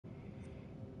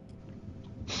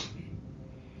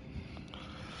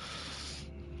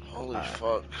Holy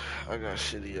fuck. I got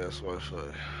shitty ass Wi-Fi.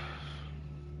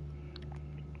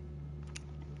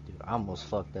 Dude, I almost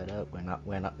fucked that up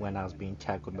when I was being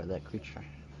tackled by that creature.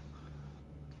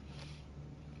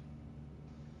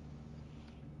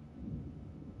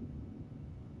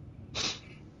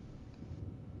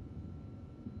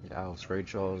 Yeah, I was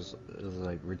Rachel. It was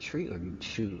like retreat or you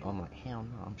shoot. I'm like, hell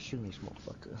no, I'm shooting these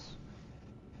motherfuckers.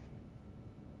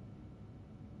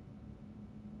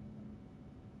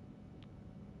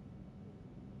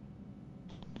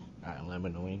 Alright, let me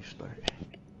know when you start.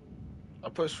 I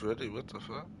pushed ready, what the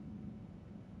fuck?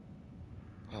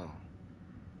 Oh.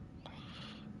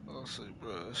 I was like,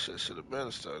 bro, that shit should have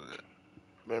been started.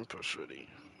 Been push ready.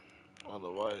 I don't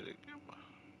know why they give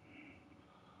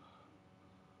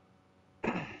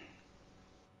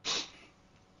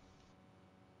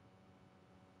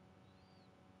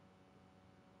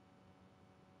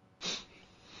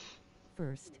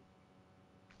First.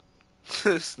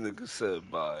 This nigga said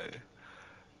bye.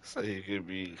 So he could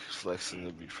be flexing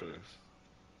to be first.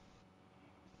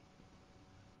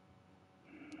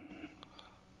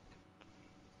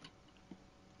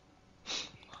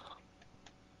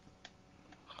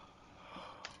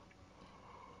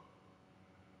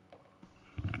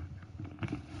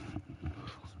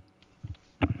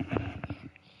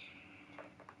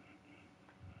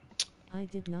 I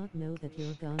did not know that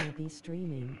you're gonna be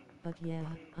streaming, but yeah,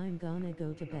 I'm gonna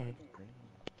go to bed.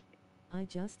 I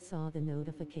just saw the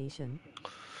notification.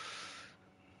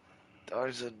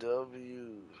 There's a W.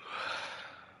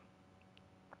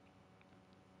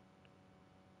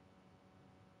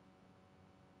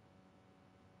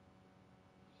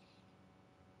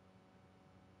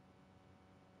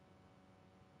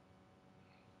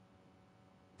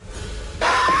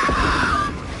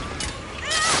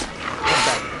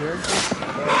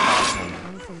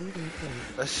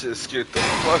 That shit scared the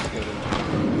fuck out of me.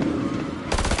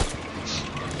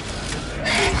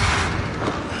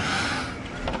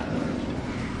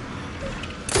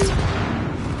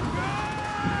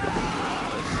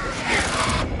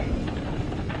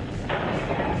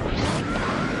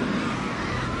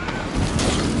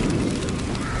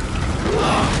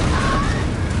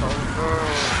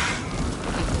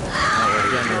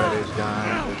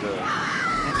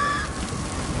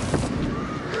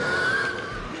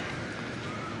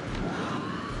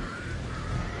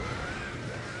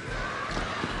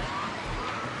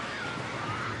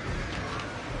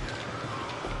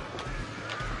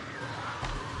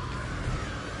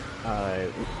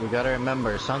 We gotta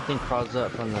remember, something crawls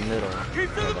up from the middle.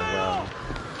 Keep to the middle!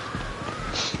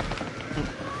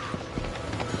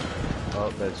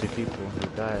 Oh, there's two people who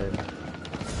died.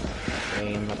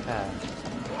 In the path.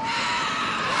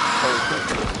 C4.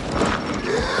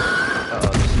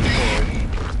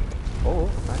 Oh,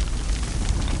 nice.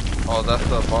 Oh, that's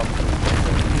the bomb.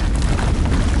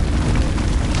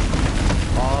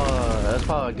 Oh, that's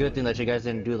probably a good thing that you guys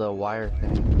didn't do the wire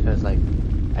thing. Because, like,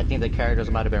 I think the characters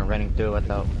might have been running through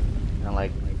without, and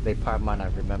like, they probably might not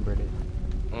have remembered it.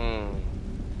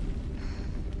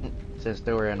 Since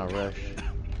they were in a rush.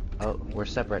 Oh, we're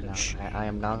separate now. I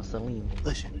am now Celine.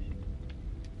 Listen.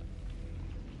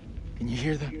 Can you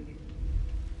hear them?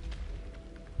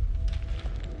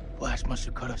 Blast must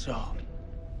have cut us off.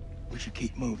 We should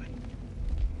keep moving.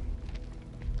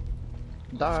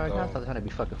 Dog, I thought trying to be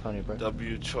fucking funny, bro.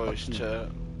 W choice chat.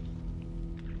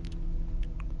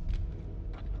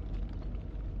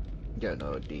 Yeah,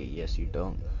 no, D. Yes, you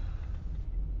don't.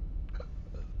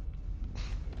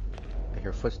 I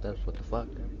hear footsteps. What the fuck?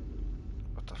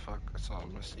 What the fuck? It's all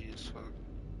messy as fuck.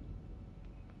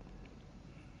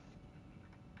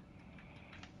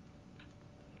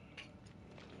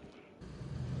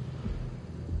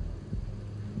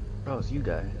 Oh, it's you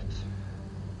guys.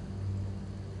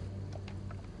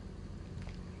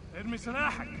 ارمي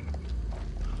سلاحك.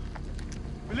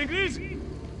 بالإنجليزي.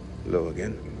 Hello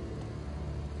again.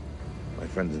 My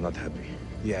friend is not happy.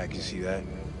 Yeah, I can see that.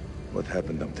 What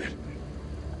happened up there?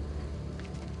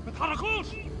 ما تحركوش.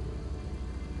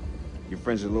 Your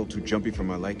friend's a little too jumpy for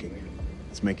my liking.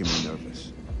 It's making me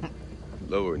nervous.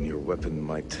 Lowering your weapon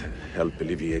might help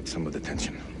alleviate some of the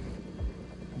tension.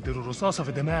 اديله رصاصة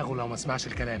في دماغه لو ما سمعش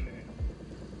الكلام.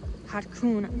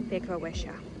 هتكون فكرة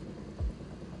وحشة.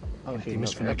 انت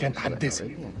مش في مكان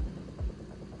تحدثي.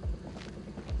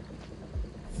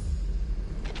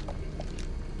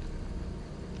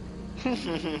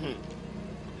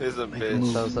 Here's a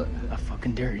bitch. I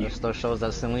fucking dare you. It still shows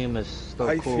that Salim is still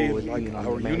I cool feel with like being on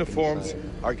our the American uniforms side.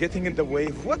 are getting in the way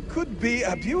of what could be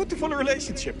a beautiful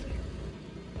relationship.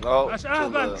 Oh,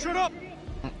 shut up!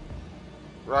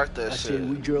 Rock that I shit. said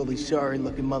we drill these sorry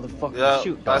looking motherfuckers. Yeah,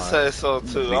 Shoot, I dog. say so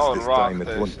too. At I least would this rock time it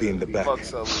that won't shit. be in the back. Fuck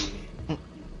Sully.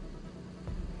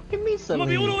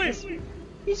 Salim.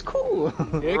 He's cool.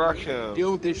 Nick, Rock him.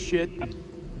 deal with this shit.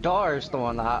 Dar's the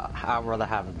one that I'd rather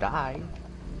have die.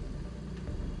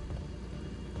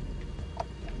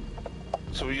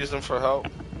 So we use them for help.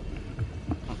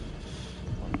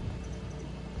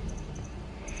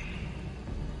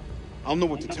 I don't know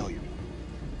what to tell you.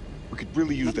 We could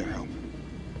really use their help.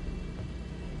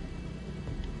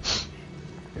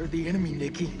 They're the enemy,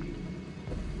 Nicky.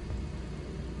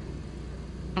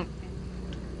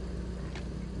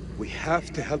 We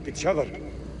have to help each other.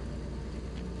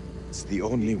 It's the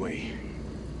only way.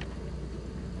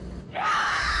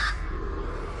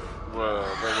 Well,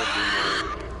 that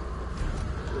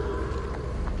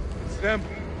would It's them.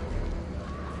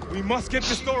 We must get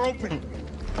this door open.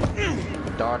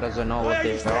 Dar doesn't know what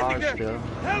they are still.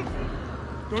 Help!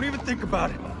 Don't even think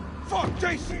about it. Fuck,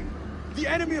 Jason! The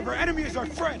enemy of our enemy is our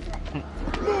friend.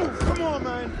 Move! Come on,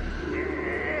 man. be.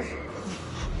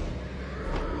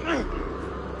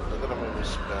 Look at him in his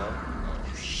spell.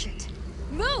 Shit.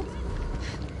 Move!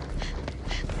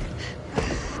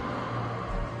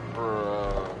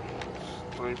 Bruh.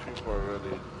 3 people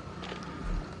already.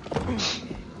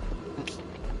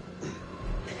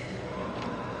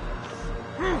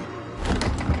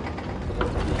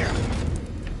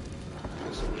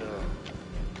 Piss me off.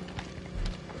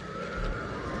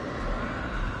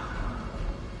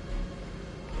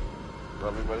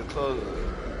 Everybody close it.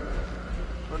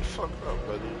 What the fuck up,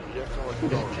 buddy? You acting like you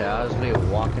don't. Chaz me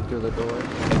walking through the door.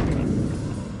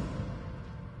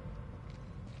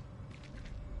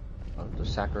 Of the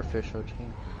sacrificial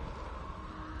team.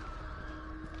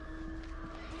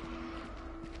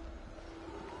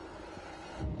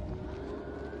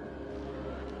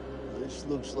 This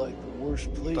looks like the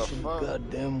worst place in the fuck?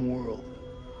 goddamn world.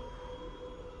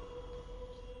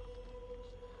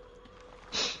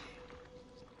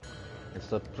 It's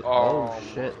the Oh,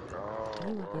 shit.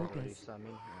 Oh, bogus.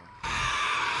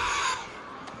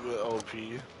 With OP.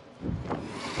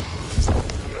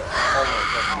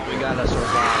 We gotta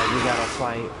survive. We gotta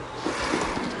fight.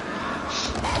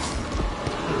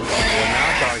 Well,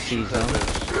 now Dar sees him.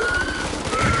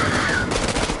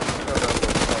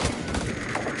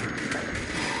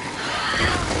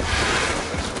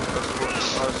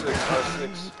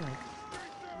 R6.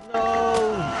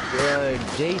 No! Good.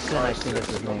 Jason, I think that's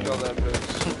his Don't name. kill that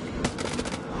bitch.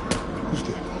 Who's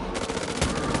there?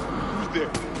 Who's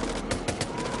there?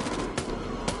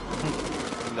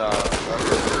 Nah,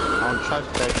 that's I don't trust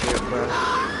that shit, bro.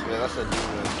 yeah, that's a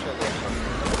demon. Can't let him.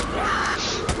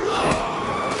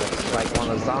 It's like one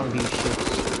of the zombie shits.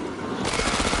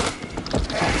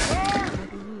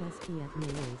 WSP at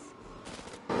Maze.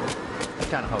 I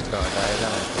kinda hope Dar dies. I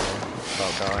don't care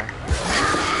about Dar.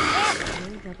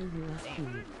 WSP.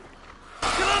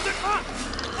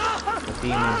 The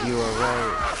demons, you are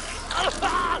right.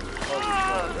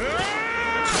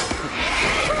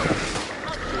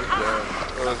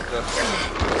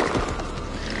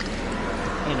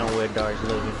 Ain't no where Dar's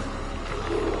living.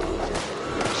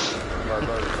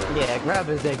 Yeah, grab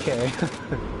his AK.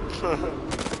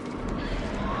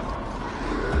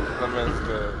 That man's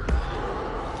good.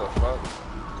 What the fuck?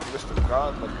 Mr.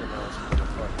 God looking ass. What the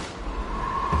fuck?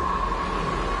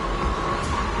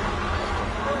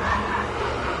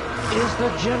 It's the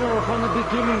general from the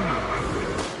beginning.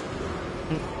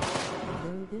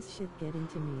 Bro, this shit getting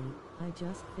to me. I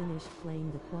just finished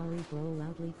playing the quarry, bro,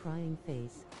 loudly crying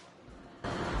face.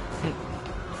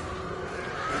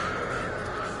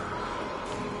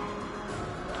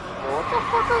 What the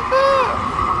fuck is that?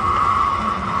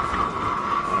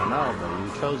 I don't know, but you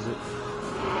chose it.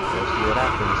 We'll see what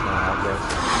happens now, I guess.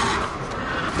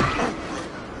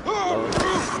 Oh,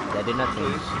 that did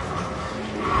nothing.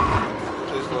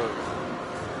 Please look.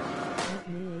 Let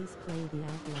Maze play the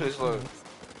Outlast Please look. next.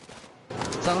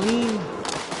 Salim!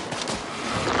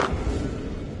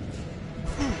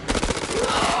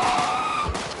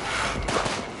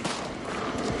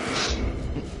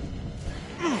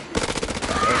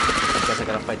 I guess I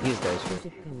gotta fight these guys first.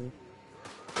 Zip code.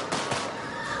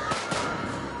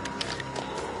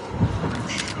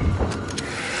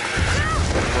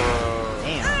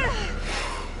 Damn.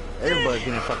 Everybody's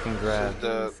getting fucking grabbed.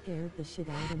 You scared the shit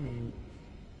out of me.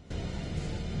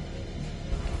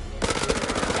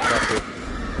 That's it.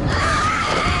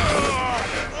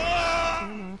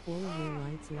 Turn off all of your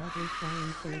lights, loudly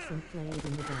crying face, and play it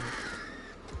in the dark.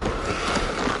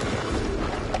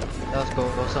 Let's go,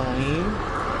 Salim.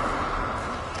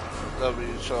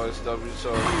 W choice.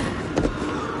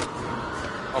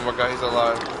 Oh my god, he's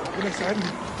alive.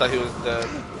 Thought he was dead.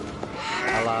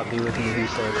 Allah be with you, he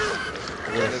says.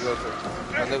 That Yes.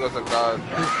 nigga's a god.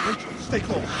 Stay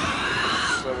close.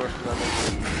 stay away from that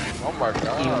nigga. Oh my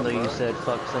god, Even though bro. you said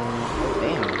fuck some,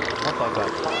 damn, I fuck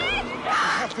got caught.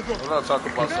 I'm not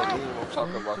talking about Salim, I'm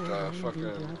talking about that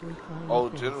fucking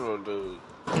old general dude.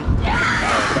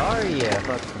 Sorry, yeah,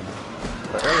 fuck him.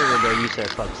 But earlier though, you said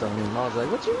fuck Salim. I was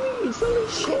like, what you mean?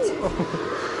 Salim's cool.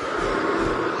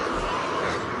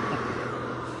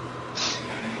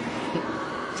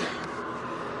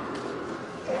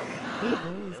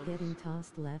 Always getting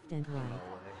tossed left and right.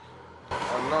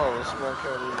 I know, this man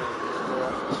can't even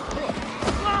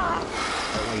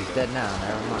Oh, he's dead now,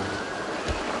 never mind.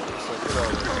 It's like, get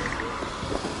over here.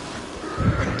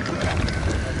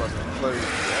 I'm about to play. Oh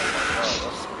my god,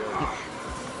 that's scary.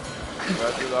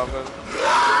 That dude oven.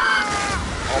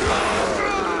 Oh my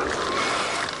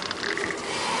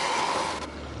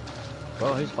god. Bro,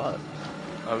 he's fucked.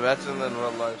 Imagine in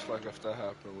real life, like if that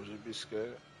happened, would you be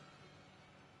scared?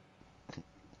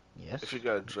 Yes. If you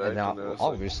got dragged And and there's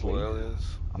obviously, like aliens.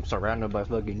 I'm surrounded by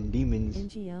fucking demons.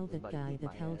 NGL, that guy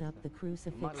that held up the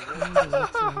crucifix kinda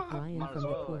looks like Ryan from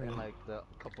the Quarry. Like the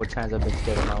couple times I've been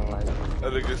scared of my life. I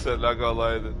think it said, not gonna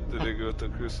lie, the nigga with the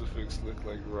crucifix looked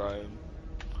like Ryan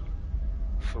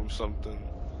from something.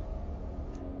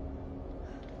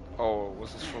 Oh,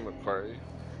 was this from the party?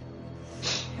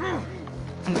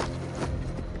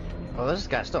 Oh, this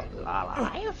guy's still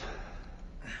alive?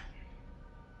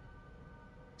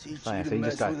 Teach Fine, you so to you mess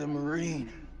just got- with a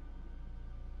Marine.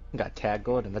 Got tag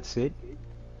gold and that's it?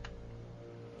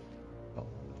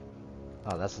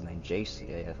 Oh, that's his name, JC.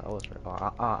 Yeah, I was right.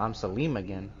 Oh, I'm Salim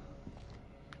again.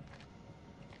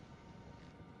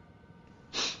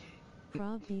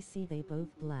 Frog BC, they both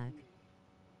black.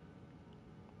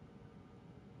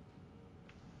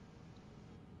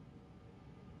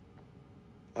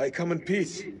 I come in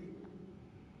peace.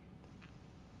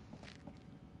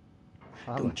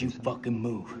 Oh, Don't you fucking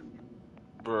move.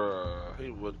 Bruh,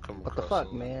 he would come What the across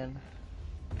fuck, a- man?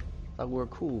 Thought we were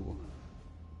cool.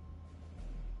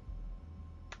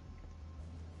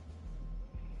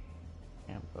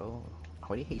 Damn, bro.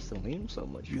 Why do you hate Salim so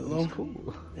much? You He's alone?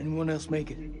 cool. Anyone else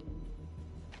make it?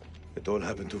 It all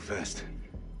happened too fast.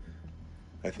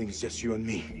 I think it's just you and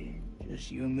me.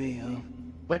 Just you and me, huh?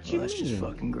 What Well, you that's mean? just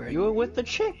fucking great. You were with the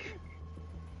chick.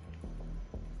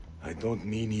 I don't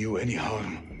mean you any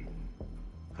harm.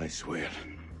 I swear.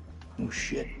 Oh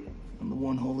shit. I'm the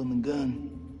one holding the gun.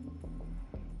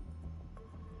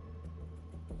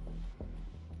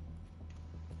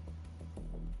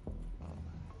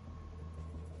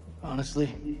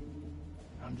 Honestly,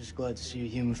 I'm just glad to see a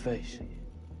human face.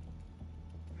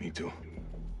 Me too.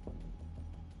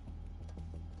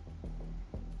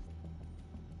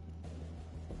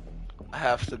 I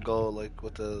have to go like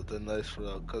with the nice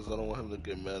route because I don't want him to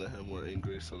get mad at him or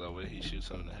angry, so that way he shoots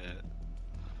him in the head.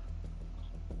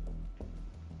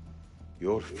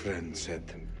 Your friend said,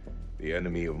 the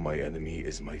enemy of my enemy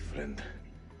is my friend.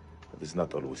 That is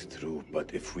not always true,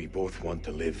 but if we both want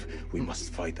to live, we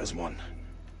must fight as one.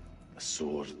 The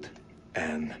sword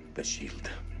and the shield.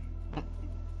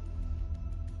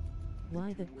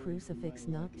 Why the crucifix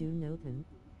not do nothing?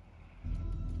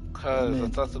 Cause I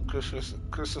Amen. thought the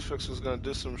crucifix was gonna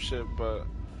do some shit, but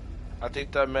I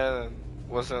think that man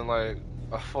wasn't like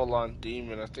a full-on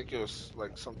demon. I think it was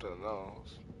like something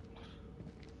else.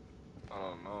 I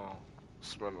don't know.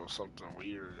 This man was something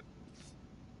weird,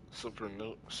 super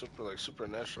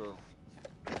supernatural.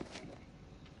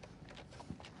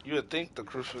 You would think the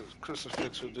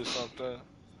crucifix would do something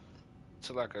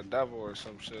to like a devil or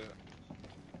some shit.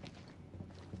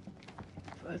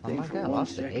 I Oh think my for God, one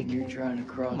lost the second AK. you're trying to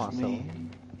cross Come on, me.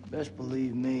 Best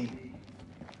believe me.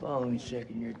 Following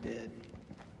second, you're dead.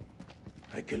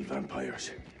 I kill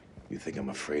vampires. You think I'm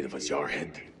afraid of a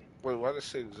jarhead? Wait, why did it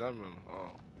say examine? Oh.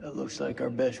 That looks like our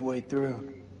best way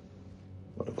through.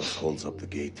 One of us holds up the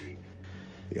gate.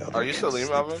 The other Are you can Salim,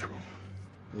 slip Alvin? through.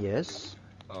 Yes.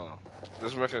 Oh,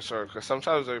 just making sure, because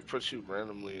sometimes they put you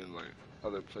randomly in like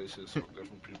other places with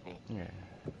different people. Yeah.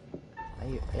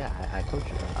 I told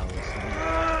you that I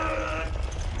was.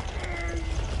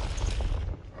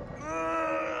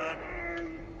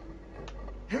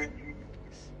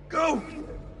 Go!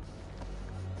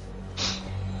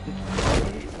 They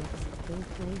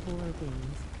play horror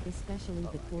games, especially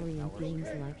Victorian games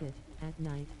like it. At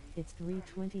night, it's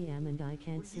 3:20 am and I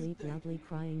can't sleep. Loudly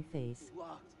crying face.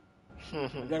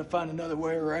 We gotta find another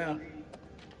way around.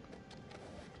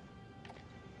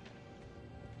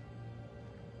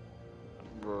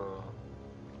 Bro,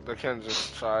 they can't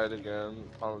just try it again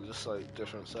on just like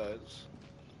different sides.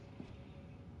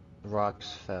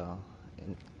 Rocks fell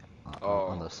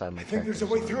on the side of my I think there's a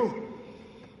way character's through.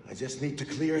 I just need to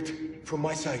clear it from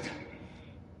my side.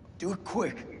 Do it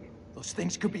quick. Those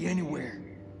things could be anywhere.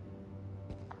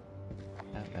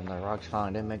 And the rocks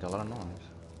falling didn't make a lot of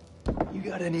noise. You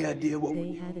got any idea what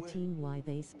They had a team. Why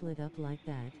they split up like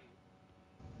that?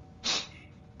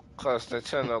 Cause they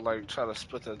tend to like try to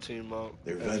split their team up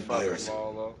They're and fuck vampires. them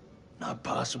all up. Not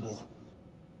possible.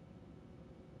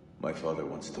 My father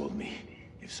once told me,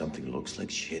 if something looks like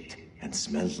shit and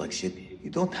smells like shit, you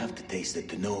don't have to taste it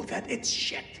to know that it's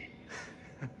shit.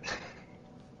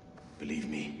 Believe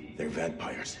me, they're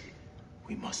vampires.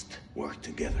 We must work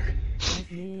together. As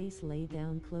Nace lay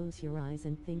down, close your eyes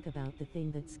and think about the thing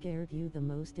that scared you the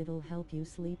most. It'll help you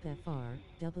sleep. FR.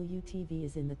 WTV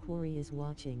is in the quarry is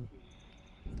watching.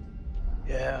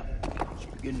 Yeah, it's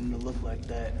beginning to look like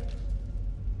that.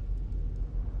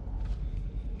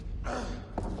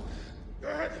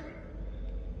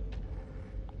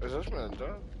 Is this man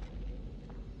done?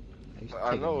 He's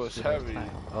I taking know his it's sweet ass heavy. time.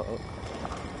 Oh.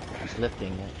 He's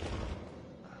lifting it.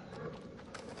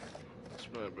 This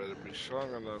man better be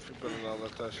strong enough. He better not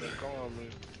let that shit go on me.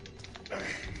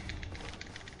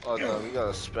 Oh no, we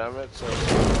gotta spam it. So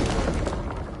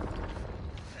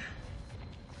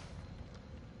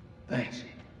Thanks.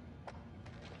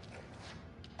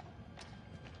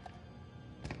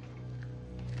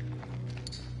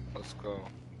 let's go.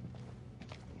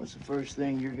 What's the first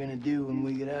thing you're gonna do when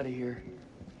we get out of here?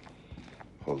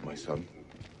 Hold my son.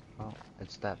 Oh,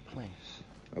 it's that place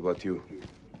How about you?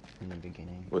 in the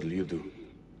beginning. What'll you do?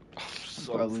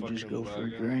 So Probably just fucking go for a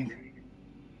lagging. drink.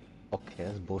 Okay,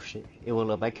 that's bullshit. Will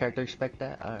let my character expect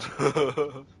that? Alright.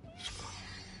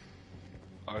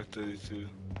 R32.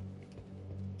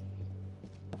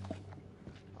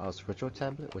 Oh, spiritual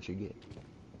tablet? What you get?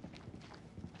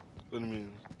 What do you mean?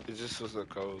 It just was a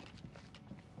code.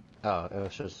 Oh, it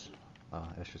was just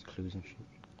clues and shit.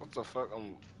 What the fuck?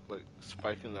 I'm like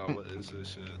spiking out. What is this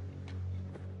shit?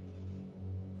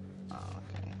 Oh,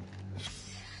 okay.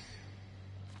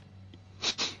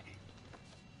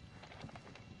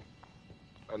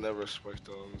 I never spiked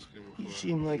out on this game You before.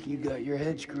 seem like you got your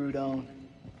head screwed on.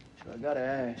 So I gotta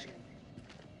ask,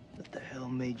 what the hell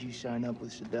made you sign up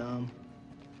with Saddam?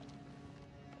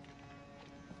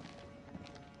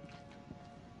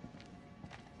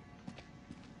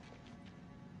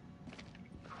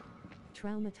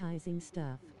 Traumatizing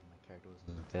stuff. My character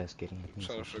was investigating. I'm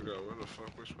trying to figure out where the fuck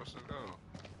we're supposed to go.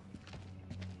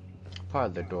 Part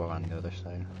of the door on the other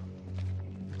side.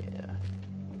 Yeah.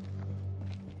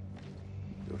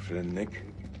 Your friend Nick?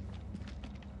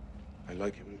 I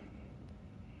like him.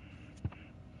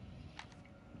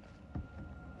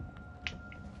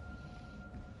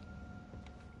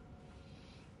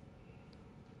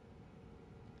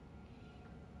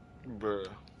 Bruh.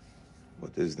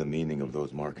 What is the meaning of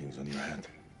those markings on your hand?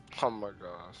 Oh my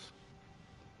gosh.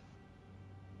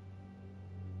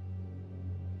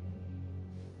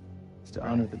 It's to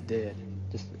honor the dead.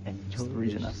 Just enjoy It's the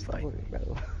reason I this fight. story,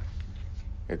 bro.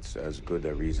 It's as good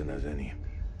a reason as any.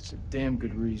 It's a damn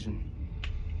good reason.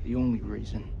 The only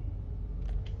reason.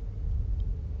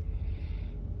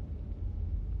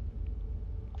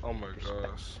 Oh my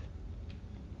gosh.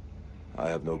 I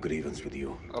have no grievance with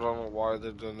you. I don't know why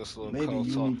they're doing this little Maybe call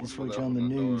you talk need to before they switch on the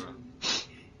open news. door.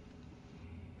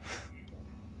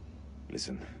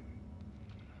 Listen.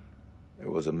 There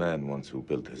was a man once who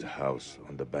built his house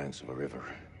on the banks of a river.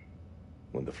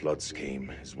 When the floods came,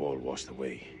 his wall washed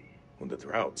away. When the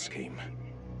droughts came,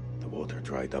 the water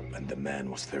dried up and the man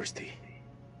was thirsty.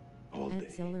 All At day,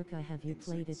 Zellerka, have you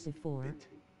played it insects before? bit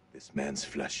this man's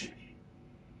flesh.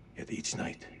 Yet each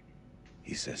night,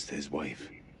 he says to his wife,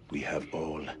 "We have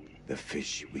all the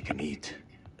fish we can eat."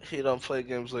 He don't play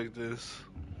games like this.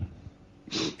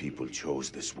 Your people chose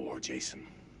this war, Jason.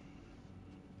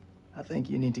 I think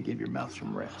you need to give your mouth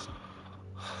some rest.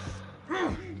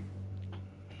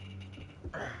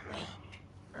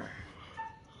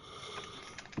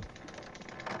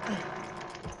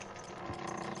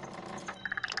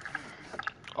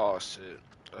 Oh shit.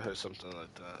 I heard something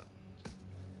like that.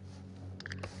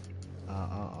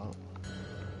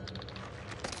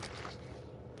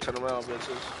 Turn around,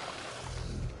 bitches.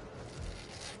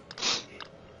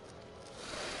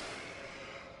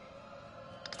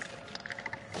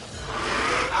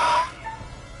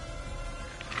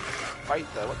 Fight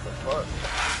that, what the fuck?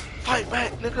 Fight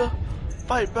back, nigga!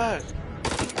 Fight back!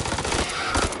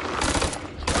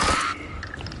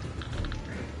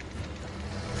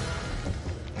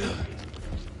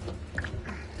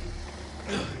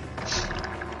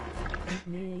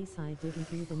 Nace, I didn't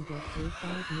even get through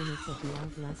 5 minutes of the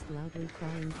Outlast loudly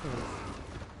crying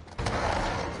face.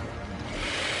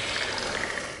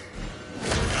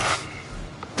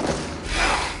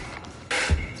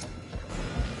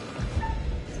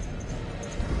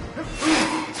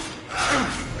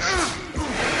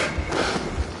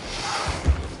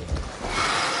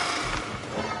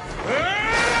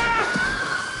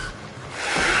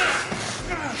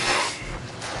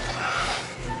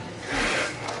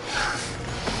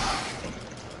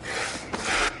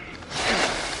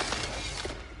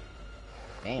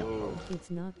 It's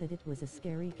not that it was a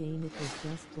scary game, it was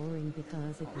just boring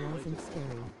because it wasn't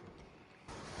scary.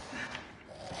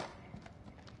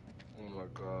 Oh my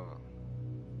god.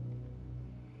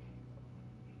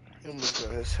 He almost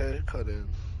got his head cut in.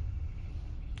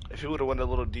 If he would have went a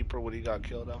little deeper, would he got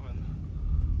killed, Evan?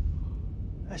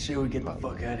 I say we get the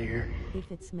fuck out of here.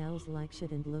 If it smells like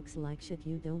shit and looks like shit,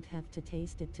 you don't have to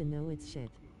taste it to know it's shit.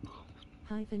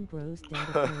 Hyphen bros dead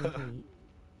apparently.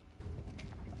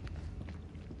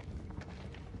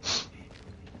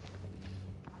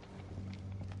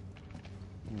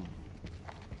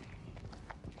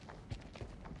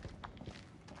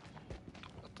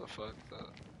 What the fuck?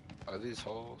 Are these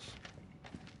holes?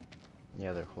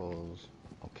 Yeah, they're holes.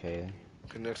 Okay.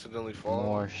 Can you accidentally fall?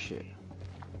 More shit.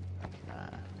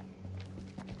 Nah.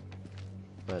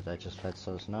 But that just lets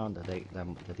us know that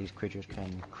that these creatures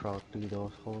can crawl through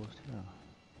those holes too.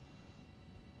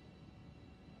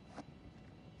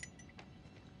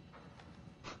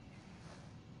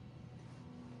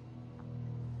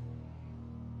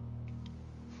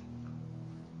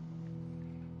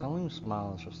 Don't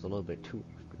smile is just a little bit too.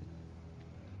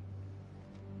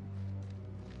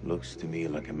 Looks to me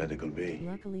like a medical bay.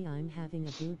 Luckily I'm having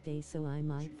a good day, so I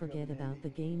might forget about the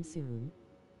game soon.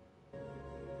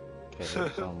 Okay,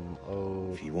 there's some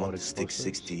old. If you want to stick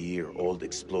 60-year-old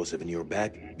explosive in your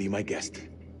back, be my guest.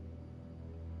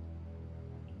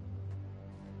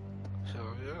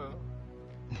 Hell yeah.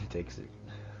 He takes it.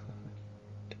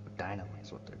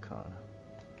 Dynamite's what they're called.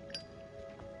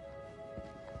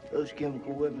 Those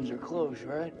chemical weapons are close,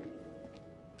 right?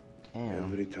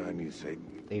 Damn. Every time you say...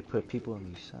 They put people in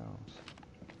these cells.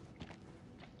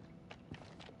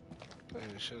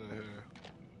 Ain't shit in here.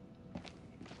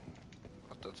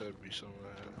 I thought there'd be something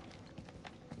right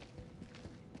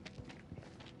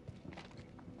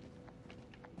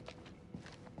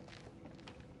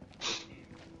here.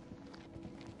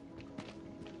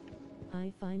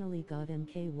 I finally got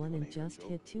MK1 and just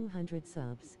hit 200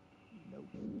 subs.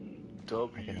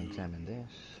 I can examine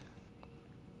this.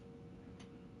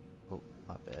 Oh,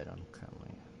 my bad. I'm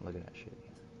currently looking at shit.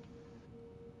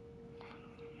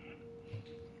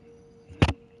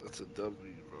 That's a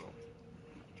W, bro.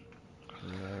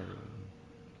 No.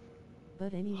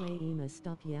 But anyway, Ema,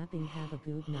 stop yapping. Have a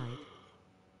good night.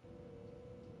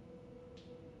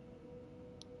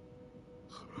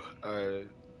 Alright.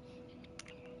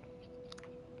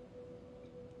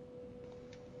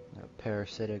 A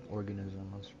parasitic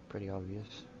organism was pretty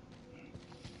obvious.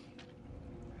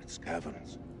 It's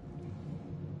caverns.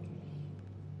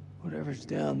 Whatever's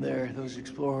down there, those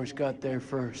explorers got there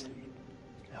first.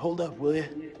 Hold up, will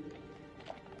you?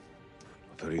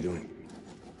 What are you doing?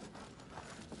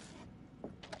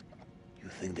 You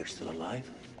think they're still alive?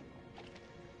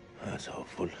 That's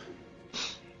hopeful.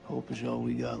 Hope is all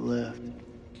we got left.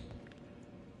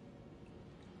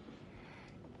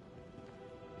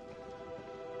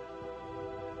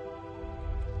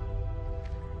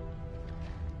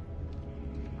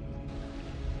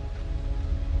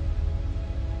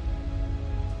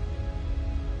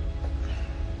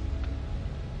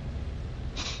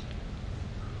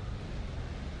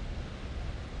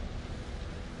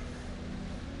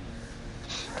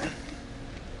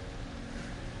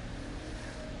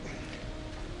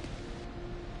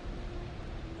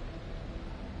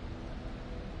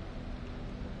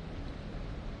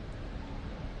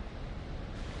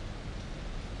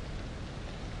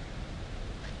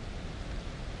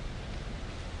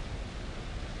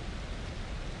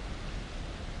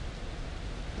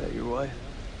 Is that your wife?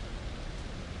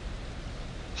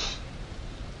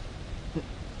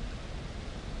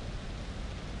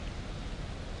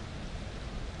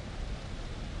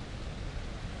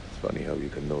 It's funny how you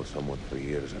can know someone for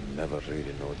years and never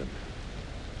really know them.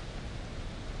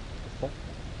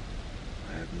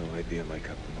 I had no idea my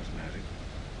captain was married.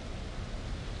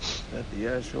 Is that the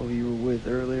asshole you were with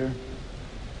earlier?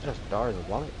 Just Dar the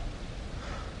wallet.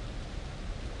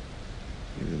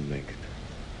 He didn't make it.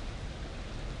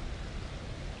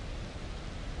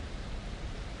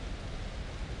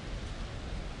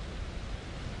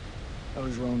 I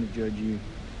was wrong to judge you.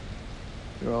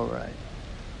 You're all right.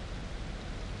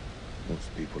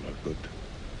 Most people are good.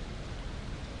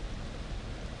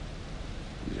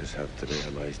 You just have to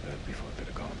realize that before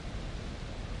they're gone.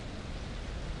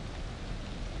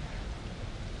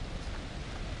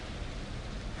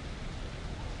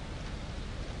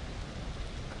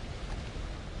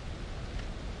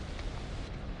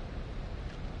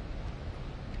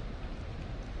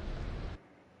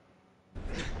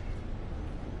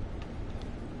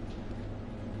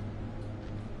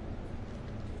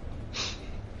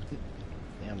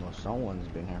 Someone's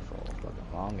been here for a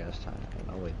fucking long ass time.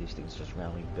 No way these things just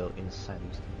randomly built inside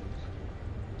these things.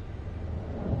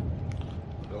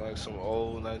 They're like some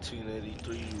old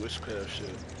 1983 witchcraft shit.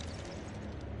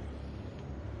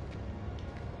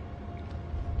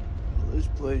 Well, this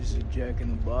place is a Jack in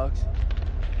the Box.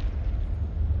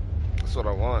 That's what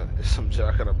I want. It's some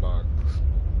Jack in the Box.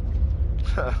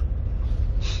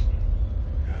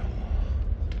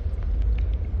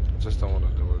 Just don't want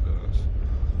to do it, guys.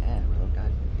 Damn, bro,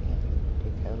 goddamn.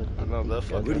 I know that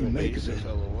What do you fucking make base of is it?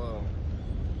 hella well.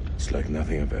 It's like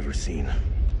nothing I've ever seen.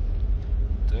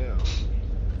 Damn.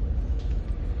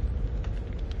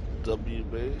 W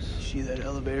base. See that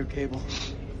elevator cable?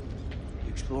 The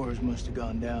explorers must have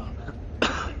gone down.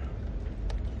 I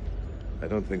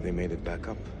don't think they made it back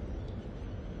up.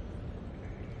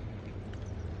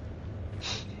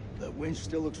 That winch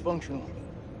still looks functional.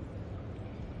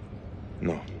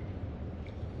 No,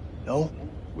 No?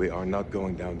 we are not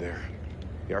going down there.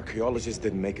 The archaeologists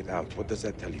didn't make it out. What does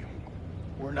that tell you?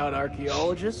 We're not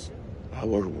archaeologists?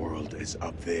 Our world is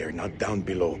up there, not down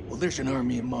below. Well, there's an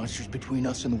army of monsters between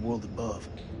us and the world above.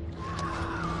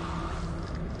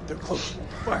 They're close,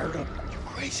 fired up. You're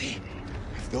crazy.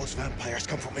 If those vampires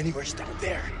come from anywhere down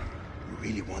there, you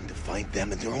really want to find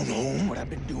them in their own home? What I've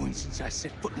been doing since I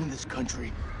set foot in this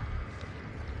country.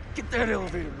 Get that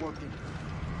elevator working.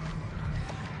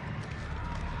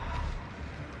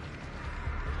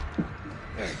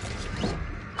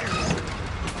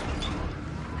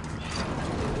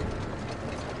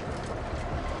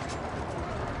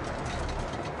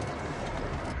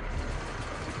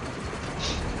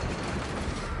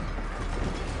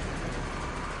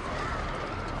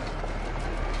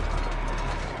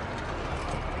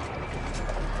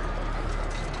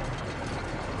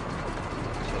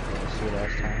 See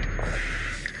last time.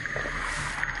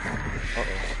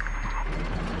 Uh-oh.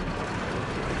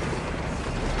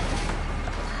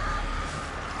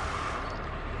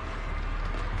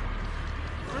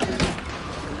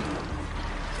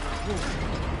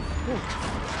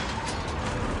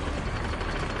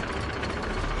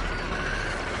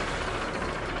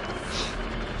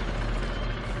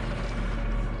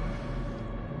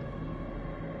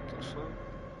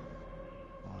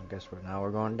 I guess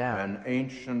we're going down. An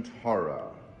ancient horror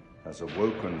has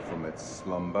awoken from its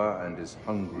slumber and is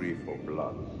hungry for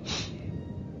blood.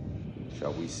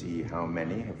 Shall we see how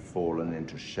many have fallen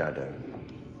into shadow?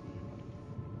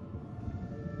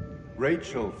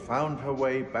 Rachel found her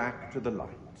way back to the light.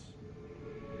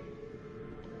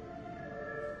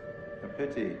 A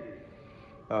pity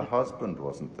her husband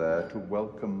wasn't there to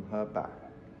welcome her back.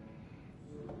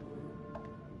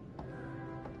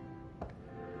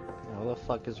 Where the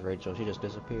fuck is Rachel? She just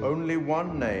disappeared. Only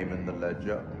one name in the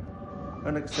ledger.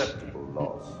 An acceptable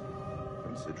loss,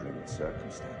 considering its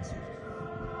circumstances.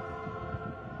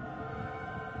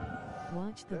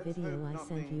 Watch the Let's video hope I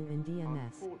sent nothing you in DMS.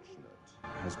 unfortunate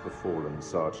has befallen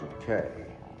Sergeant K.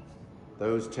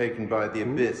 Those taken by the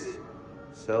abyss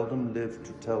seldom live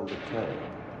to tell the tale.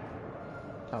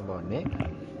 Talking about Nick?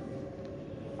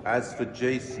 As for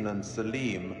Jason and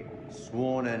Salim,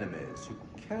 sworn enemies who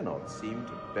cannot seem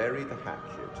to bury the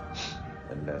hatchet,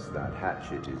 unless that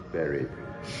hatchet is buried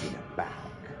in a bag.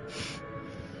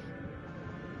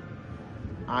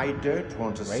 I don't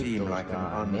want to seem Rachel's like an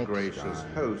gone, Nick's ungracious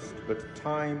gone. host, but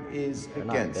time is They're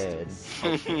not against dead. us.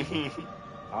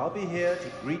 I'll be here to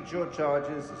greet your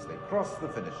charges as they cross the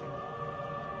finishing line,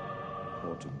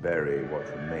 or to bury what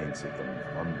remains of them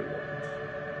unbelieved.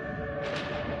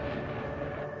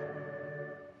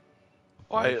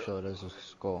 Why? Showed us a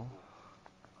skull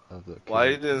of the Why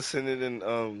you kid. didn't send it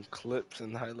in clips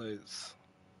and highlights,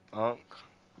 Unc?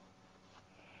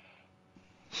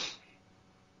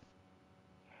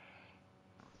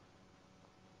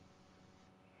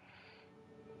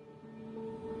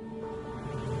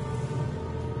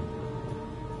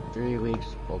 Three weeks.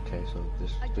 Okay, so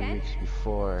this 3 Again? weeks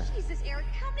before. Jesus, Eric,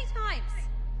 how many times?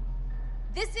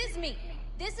 This is me.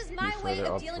 This is my Before way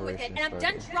the of dealing with it, operation and I'm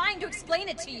done started. trying to explain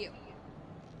it to you.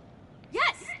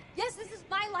 Yes, yes, this is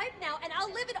my life now, and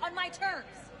I'll live it on my terms.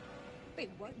 Wait,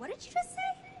 what did you just say?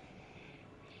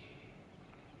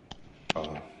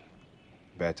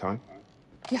 Bad time?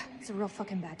 Yeah, it's a real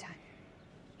fucking bad time.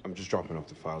 I'm just dropping off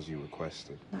the files you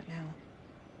requested. Not now.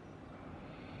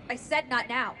 I said not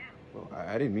now. Well,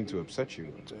 I didn't mean to upset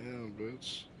you. Damn,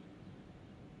 bitch.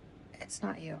 It's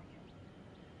not you.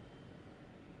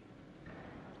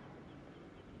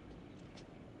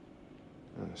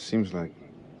 Seems like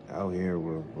out here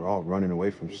we're all running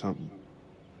away from something.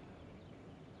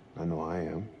 I know I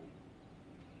am.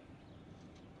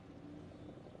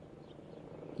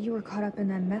 You were caught up in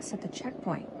that mess at the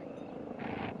checkpoint.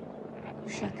 You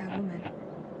shot that woman.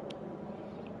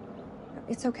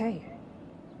 It's okay.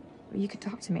 You can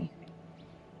talk to me.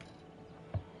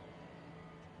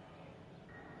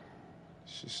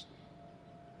 It's just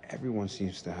everyone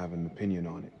seems to have an opinion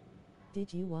on it.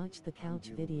 Did you watch the couch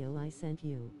video I sent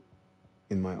you?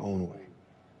 In my own way.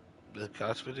 The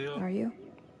couch video? Are you?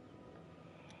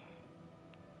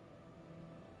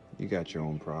 You got your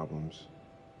own problems.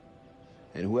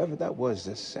 And whoever that was,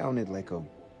 that sounded like a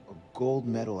gold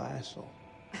medal asshole.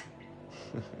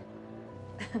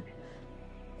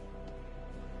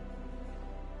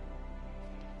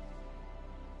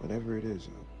 Whatever it is,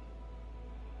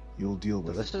 you'll deal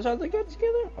with This it. is how they get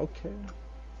together? Okay.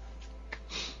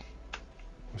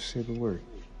 Well, say the word.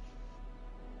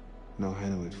 And I'll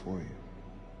handle it for you.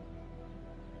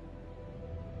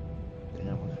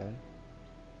 Yeah, okay.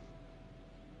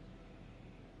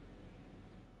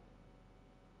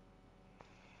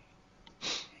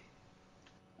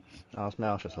 Oh,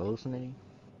 Smel's just hallucinating.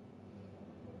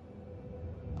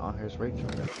 Oh, here's Rachel.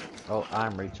 Oh,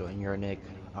 I'm Rachel and you're Nick.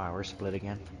 Alright, we're split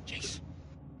again. Jason.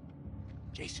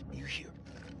 Jason, you here?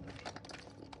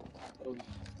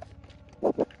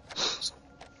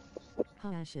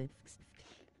 Hashit.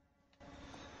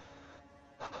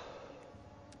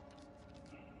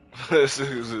 This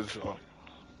is a joke.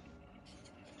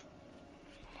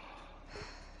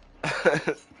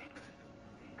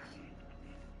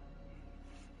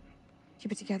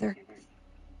 Keep it together.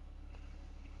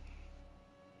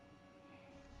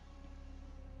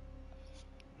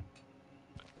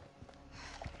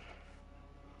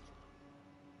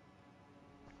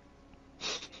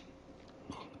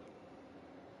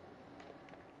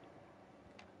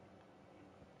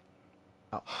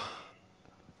 Oh.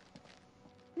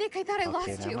 Nick, I thought I Okay, lost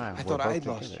never you. mind. I We're thought both I had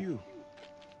together. lost you.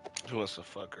 Who wants to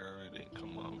fuck her already?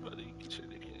 Come on, buddy. Get your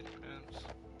dick in your pants.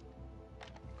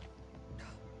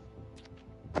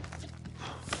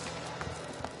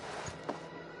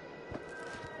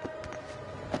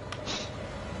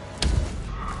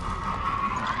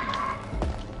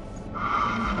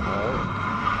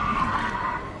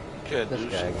 Can't This do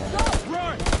guy shit. again.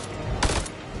 Run!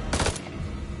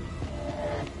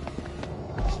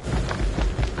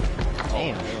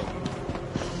 Damn.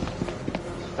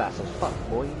 Fast as fuck,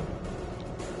 boy.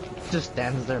 Just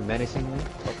stands there menacingly.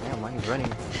 Oh, damn, mine's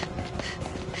running.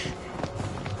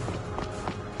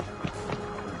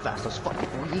 Fast as fuck,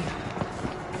 boy.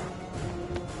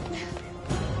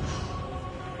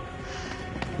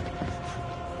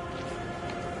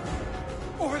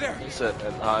 Over there! He said,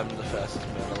 and I'm the fastest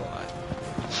man alive.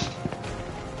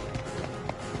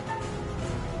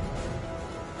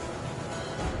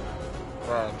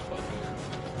 Run, fucking.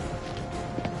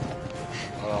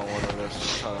 I don't want to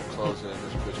risk trying to close it in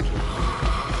this bitch too.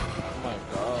 Oh my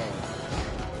god.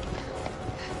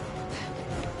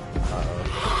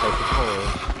 Take the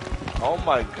pose. Oh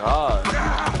my god.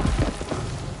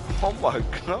 Oh my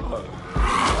god.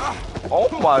 Oh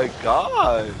my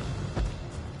god.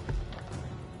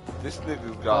 This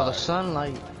nigga's Oh, got the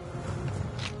sunlight.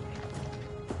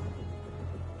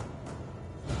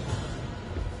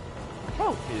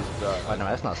 He's got Oh, no,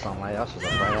 that's not sunlight. That's just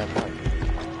a bright ass light.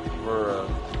 bruh.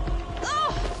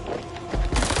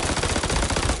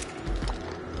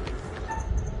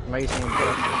 Amazing.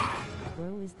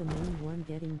 Bro is the main one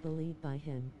getting bullied by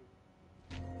him.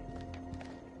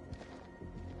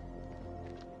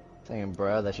 Saying,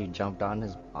 bruh, that she jumped on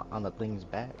the thing's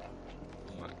back.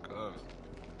 Oh my god.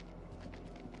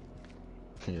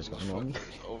 You just This going on me.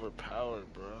 fucker's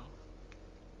overpowered, bro.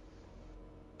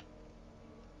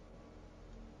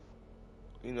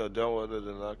 You know, damn well did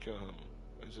not kill him.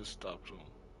 It just stopped him.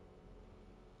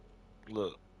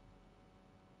 Look.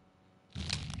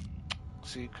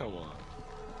 See, come on.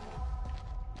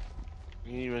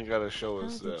 You even gotta show How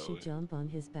us did that she way. jump on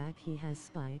his back? He has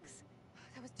spikes.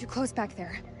 That was too close back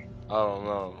there. I don't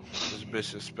know. This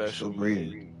bitch is special. Still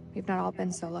breathing. We've not all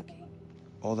been so lucky.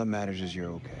 All that matters is you're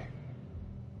okay.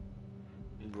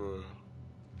 Bruh.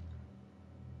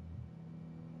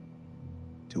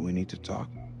 Do we need to talk?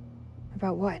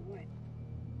 About what?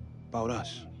 About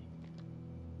us.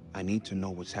 I need to know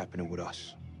what's happening with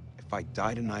us. If I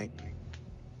die tonight,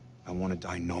 I want to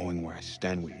die knowing where I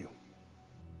stand with you.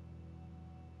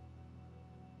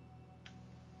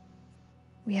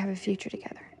 We have a future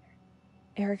together.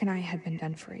 Eric and I had been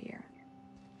done for a year.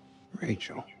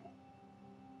 Rachel.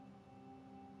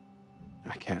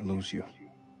 I can't lose you.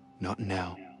 Not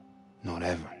now. Not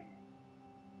ever.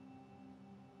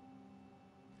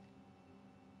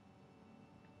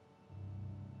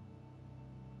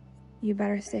 You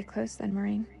better stay close then,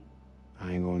 Marine.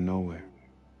 I ain't going nowhere.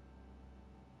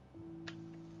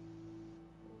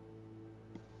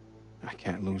 I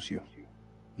can't lose you.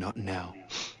 Not now.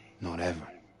 Not ever.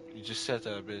 You just said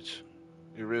that, bitch.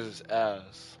 You raised his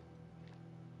ass.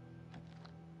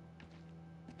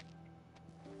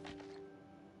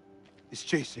 It's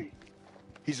Jason.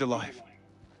 He's alive.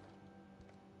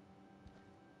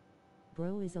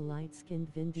 Bro is a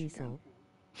light-skinned Vin Diesel.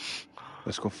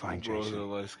 Let's go find Bro's a Jason.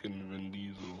 light-skinned Vin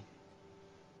Diesel.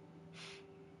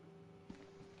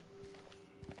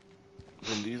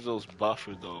 Vin Diesel's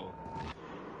buffer though.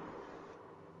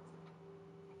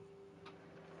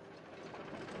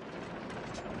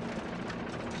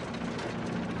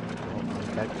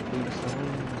 Back to being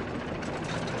something.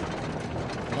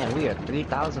 Man, we are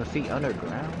 3,000 feet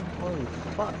underground. Holy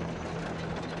fuck.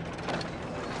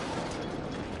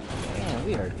 Man,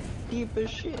 we are deep as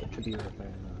shit to be right now.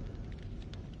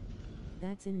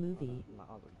 That's in movie.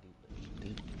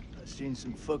 I've seen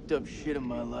some fucked up shit in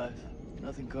my life.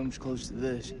 Nothing comes close to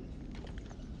this.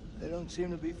 They don't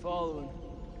seem to be following.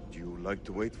 Do you like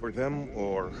to wait for them,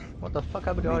 or... What the fuck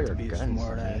happened to all your be a guns?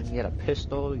 smart Man? ass. You had a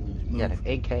pistol, you had an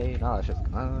AK, and all that shit's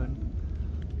gone.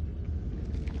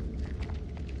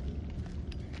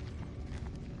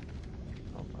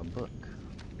 Oh, a book.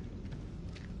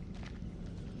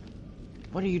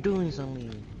 What are you doing,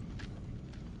 Salim?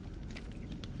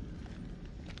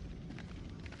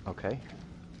 Okay.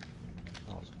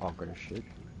 That was awkward as shit.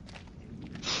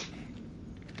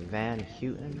 Van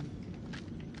Houten.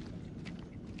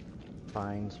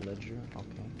 Fines ledger,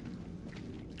 okay.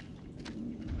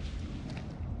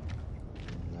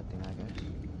 Nothing, I guess.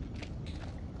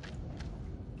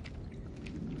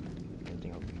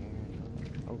 Anything over here?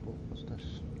 Oh, what's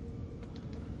this?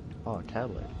 Oh, a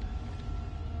tablet.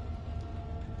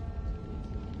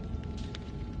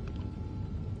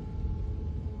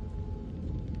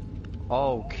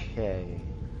 Okay.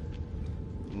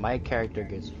 My character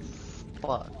gets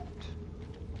fucked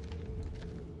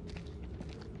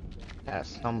at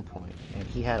some point, and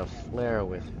he had a flare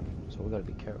with him, so we gotta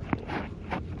be careful.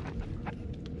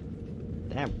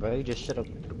 Damn, bro, you just shut up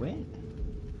the wind.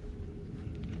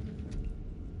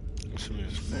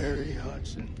 Mary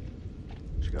Hudson.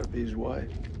 She's gotta be his wife.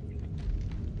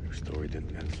 Your story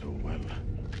didn't end so well.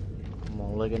 I'm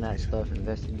gonna look at that stuff,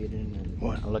 investigating, and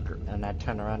What? I look, and I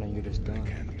turn around, and you're just I gone.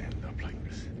 can't end up like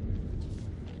this.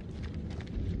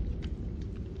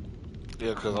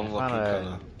 Yeah, cause I'm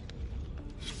looking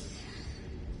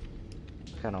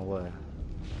Kinda what?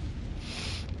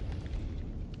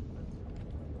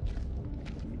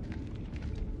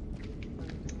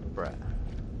 Bruh.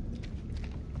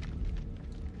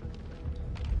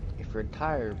 If you're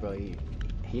tired, bro,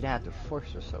 he'd have to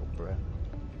force yourself, bruh.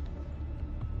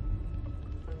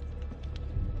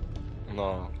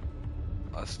 No,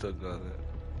 I still got it.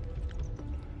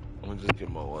 I'm gonna just get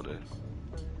my water.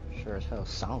 Sure as hell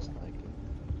sounds like it.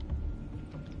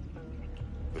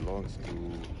 Belongs to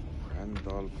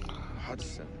Randolph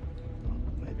Hudson.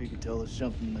 Maybe you could tell us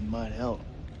something that might help.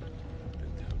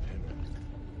 Didn't help him.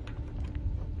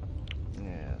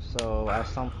 Yeah, so at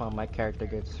some point my character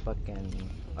gets fucking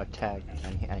attacked,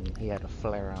 and he had a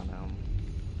flare on him.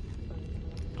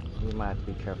 We might have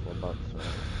to be careful about this.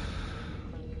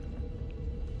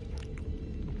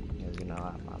 Because, you know,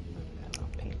 I'm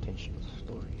paying attention to the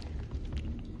story.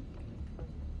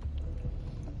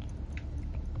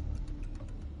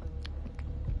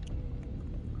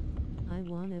 I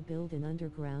wanna build an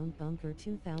underground bunker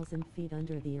 2,000 feet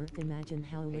under the earth. Imagine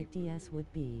how lit DS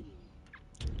would be.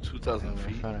 2,000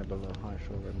 feet. Found below hunch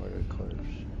over murder corpse.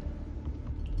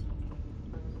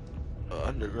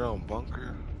 Underground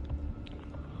bunker.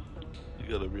 You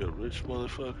gotta be a rich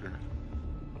motherfucker.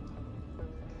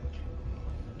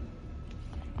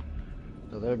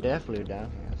 So they're definitely down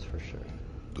here, that's for sure.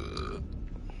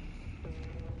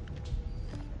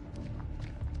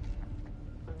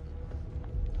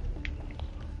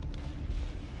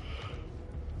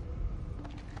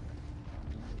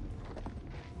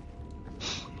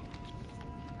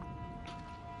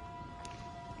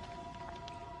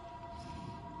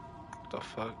 The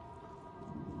fuck?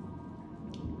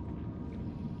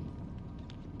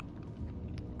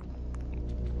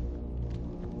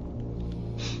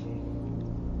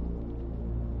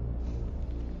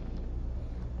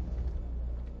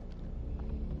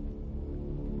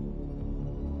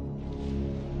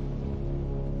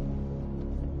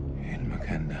 In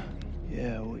Makanda.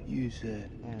 Yeah, what you said.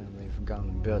 Man, they've gone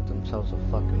and built themselves a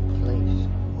fucking place.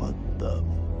 What the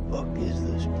fuck is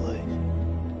this place?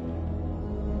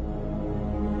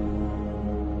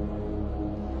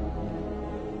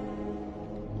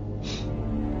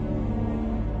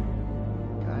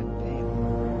 God damn.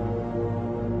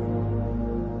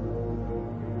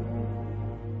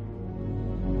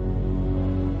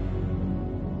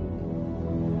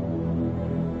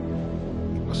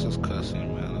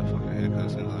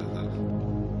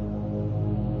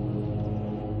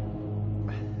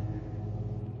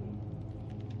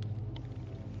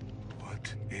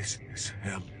 This is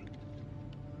hell.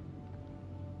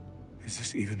 Is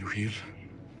this even real?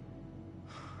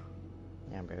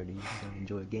 Yeah, bro, you just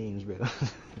enjoy games, bro.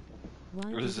 Why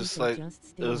It was didn't just they like, just it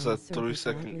stay was on a the surface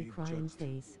 3-second. loudly crying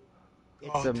face?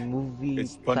 It's a movie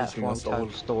It's punishing platform us all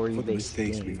type for story the based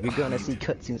mistakes game. we've We're gonna made. see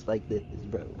cutscenes like this,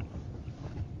 bro.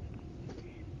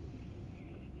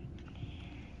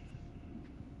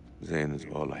 Zane is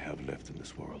all I have left in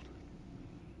this world.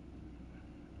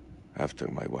 After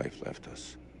my wife left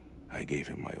us, I gave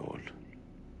him my all.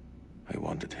 I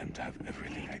wanted him to have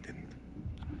everything I didn't.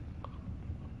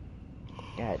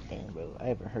 God damn, bro. I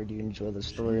haven't heard you enjoy the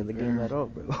story of the game at all,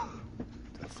 bro.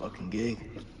 It's a fucking gig.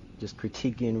 Just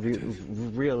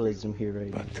critiquing realism here right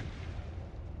now. But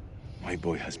my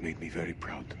boy has made me very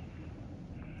proud.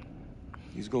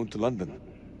 He's going to London,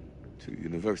 to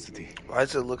university. Why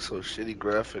does it look so shitty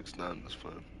graphics now in this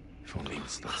one? If only he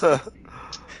stops. Alright,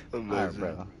 Amazing.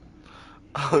 bro.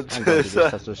 I'm I'm going to just,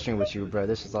 this Tesla stream with you, bro.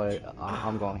 This is all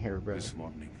I'm going here, bro. This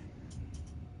morning,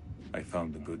 I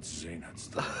found the goods Zane had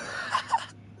stolen.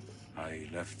 I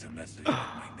left a message with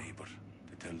my neighbor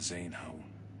to tell Zane how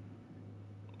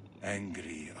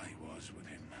angry I was with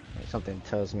him. Something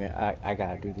tells me I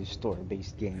gotta do these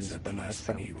story-based He games said for the last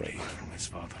thing myself, he bro. would hear from his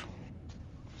father.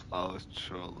 I was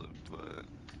trolling, but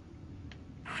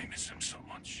I miss him so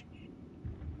much.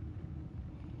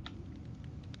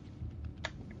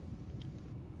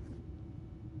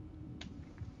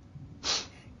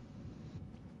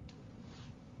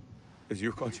 Is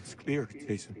your conscience clear,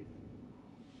 Jason?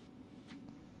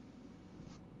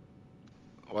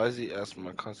 why is he asking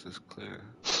my conscience clear?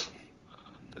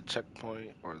 The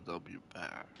checkpoint or they'll be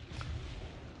back?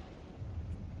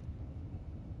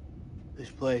 This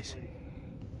place.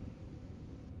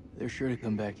 They're sure to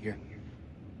come back here.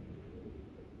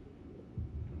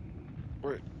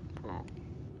 Wait, bro.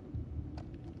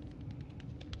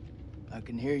 I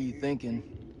can hear you thinking.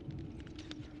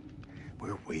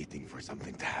 We're waiting for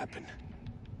something to happen.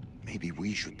 Maybe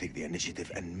we should take the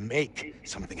initiative and make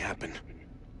something happen.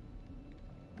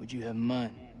 What'd you have in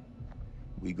mind?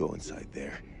 We go inside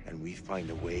there, and we find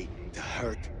a way to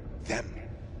hurt them.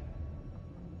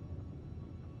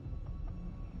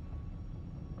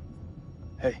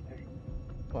 Hey,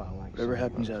 Well, like whatever so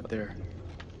happens much, out there,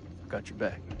 I've got your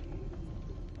back.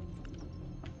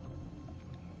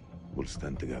 We'll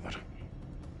stand together.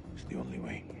 It's the only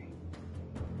way.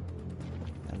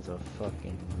 That's a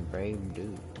fucking brave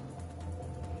dude.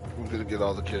 I'm gonna get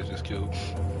all the characters killed.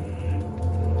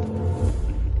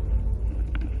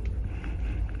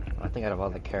 I think out of all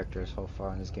the characters so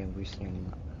far in this game we've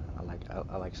seen,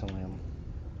 I like some of them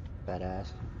badass.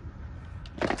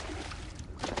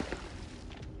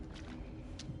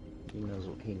 He knows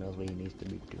what he needs to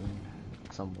be doing,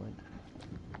 somewhat.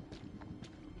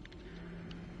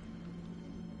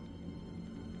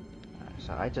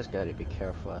 So I just gotta be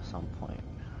careful at some point,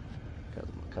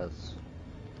 because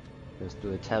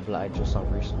through a tablet I just saw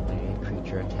recently, a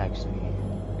creature attacks me,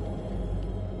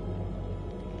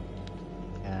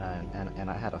 and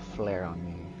I had a flare on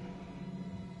me.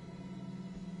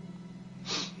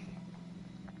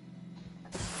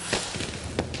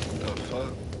 The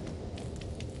fuck?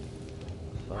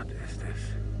 What is this?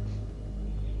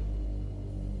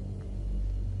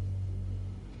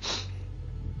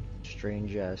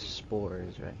 Strange ass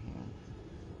spores right here.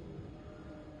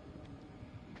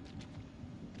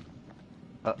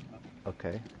 Oh,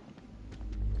 okay.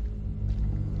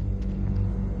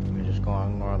 We're just going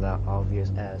to ignore that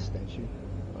obvious ass statue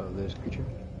of this creature.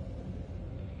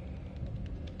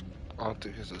 I don't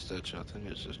think it's a statue. I think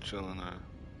it's just chilling there.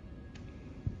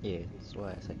 Yeah, that's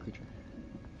why I said creature.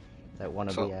 That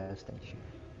wannabe So- ass statue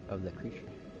of the creature.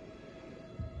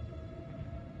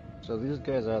 So these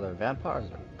guys are either vampires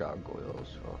or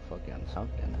gargoyles or fucking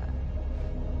something.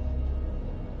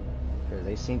 Because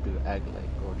they seem to act like,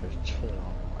 or just chill,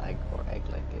 like, or act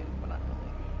like it, but not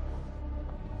really.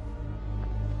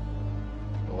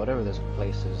 But whatever this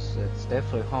place is, it's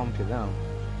definitely home to them.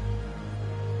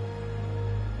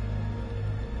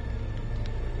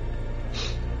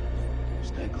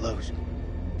 Stay close.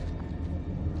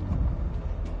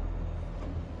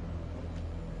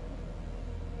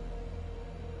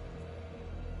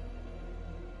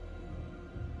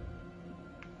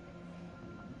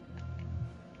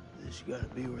 This gotta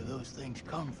be where those things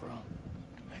come from.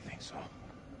 I think so.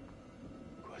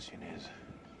 Question is,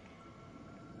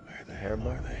 where the Hair hell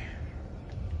bar? are they?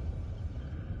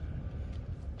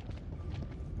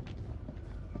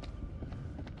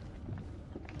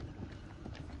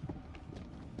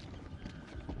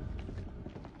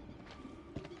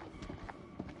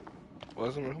 Why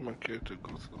doesn't my character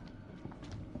go through?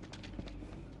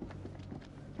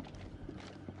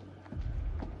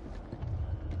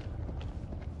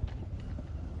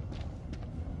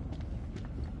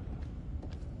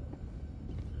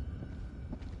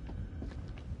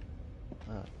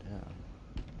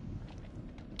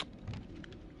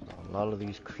 A lot of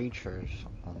these creatures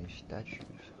on these statues.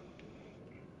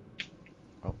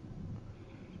 Oh.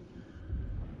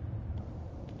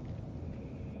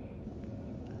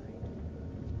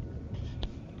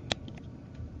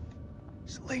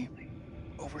 Salim,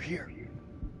 over here.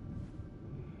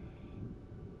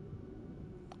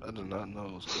 I did not know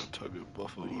it was gonna target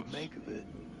both of What do you us. make of it?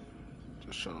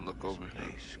 Just trying to look over This here.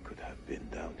 place could have been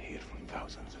down here for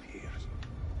thousands of years.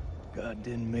 God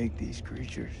didn't make these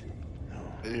creatures. No.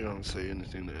 They didn't say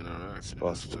anything to interact. It's It just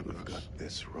possible took we've us. got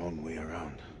this wrong way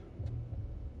around.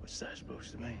 What's that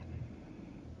supposed to mean?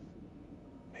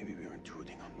 Maybe we're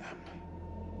intruding on them.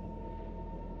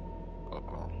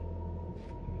 Uh-oh.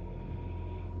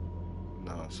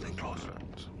 No, it's Stay close.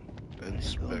 incorrect. Ain't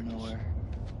Inspect. going nowhere.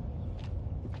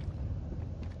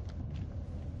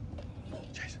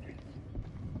 Jason.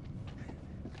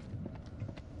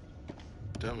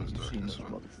 Damn, it's You've dark seen as those fuck.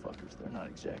 motherfuckers. They're not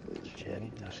exactly the chatty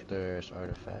type. Mysterious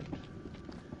artifact.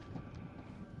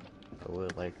 I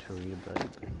would like to read, but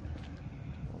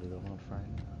I'll leave it alone for right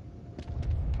now.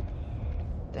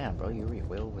 Damn, bro, you read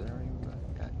way over there, you bro.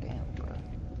 God damn, bro.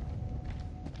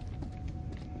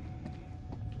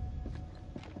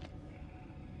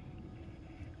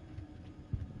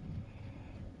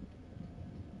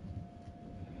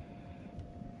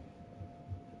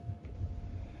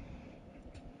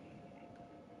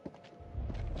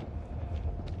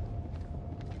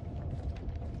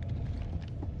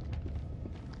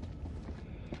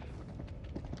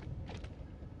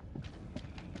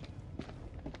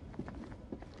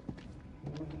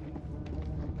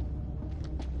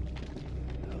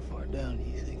 How far down do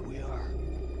you think we are?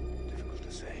 Difficult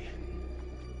to say.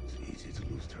 It's easy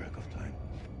to lose track of time.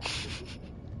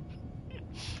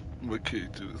 My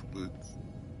kid to his lips.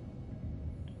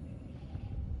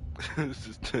 It's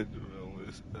just turned around with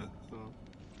his ass on.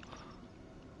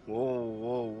 Whoa,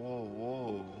 whoa, whoa,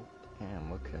 whoa.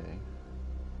 Damn, okay.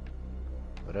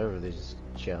 Whatever this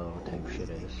gel type shit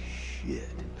is. Shit.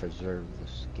 Preserve the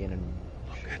skin and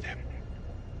Look at him.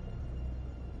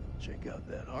 Check out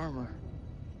that armor.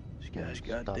 This guy's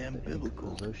stop goddamn the biblical.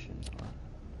 decomposition.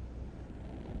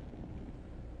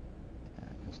 Yeah,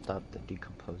 and stop the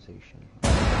decomposition.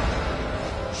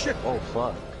 Shit! Oh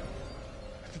fuck.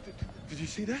 Did you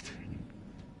see that?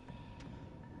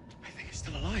 I think he's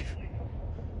still alive.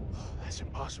 Oh, that's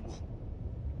impossible.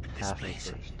 This Half of place.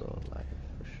 her is still alive,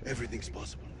 for sure. Everything's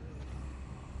possible.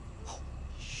 Oh,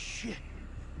 shit.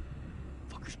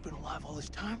 Fucker's been alive all this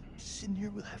time, sitting here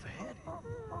with half a head.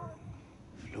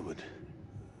 Fluid.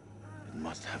 It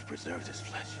must have preserved his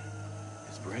flesh.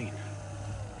 His brain.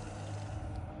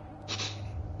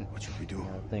 What should we do?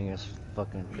 That thing is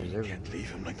fucking We preserving. can't leave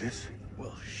him like this.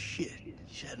 Well, shit.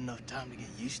 He's had enough time to get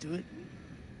used to it.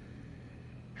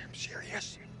 I'm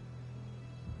serious.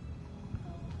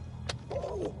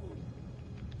 Oh.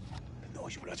 The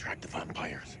noise will attract the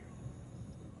vampires.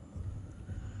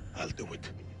 I'll do it.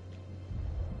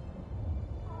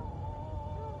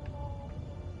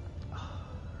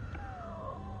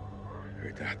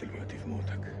 ارتحت دلوقتي في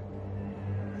موتك.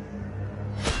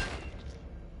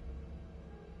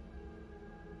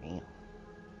 Damn.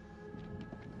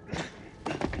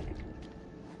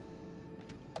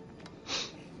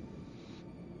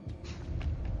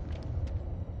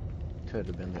 Could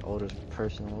have been the oldest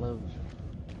person alive.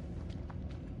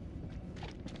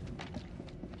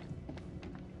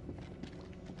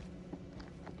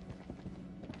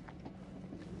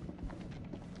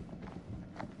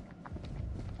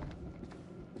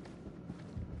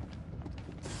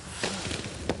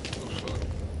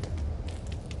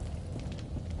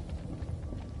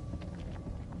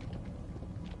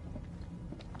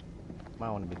 Might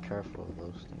want to be careful of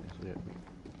those things.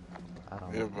 I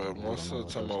don't Yeah, know. but most of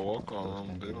the time I walk on those them,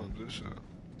 things they do. don't do shit.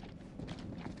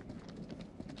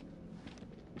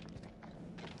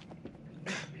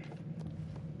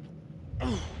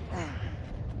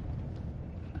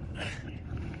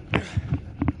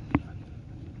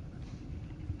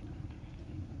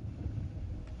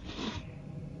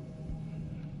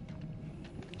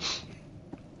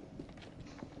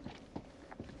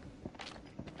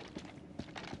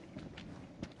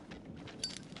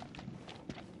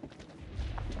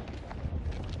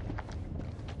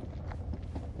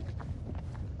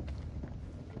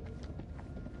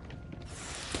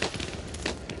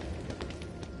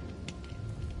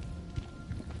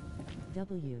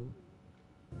 W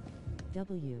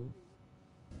W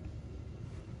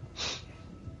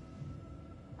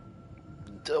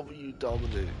W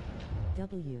dominate.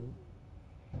 W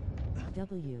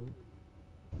W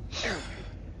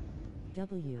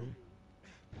W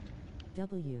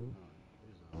W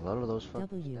A lot of those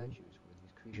fucking W. statues where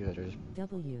these creatures are just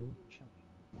W chilling.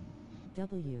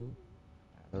 W.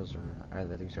 Those are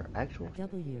either these are actual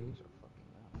W.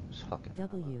 these are fucking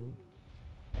W.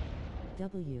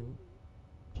 W.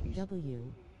 Jesus.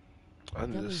 W. I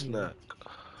need a snack.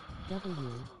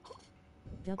 W.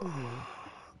 W.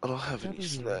 I don't have any W.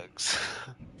 snacks.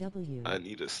 W. I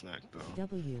need a snack though.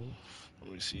 W.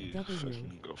 Let me see if I W.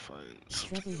 can go find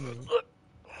some. W.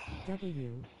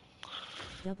 W.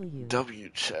 W. W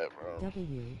chat, bro.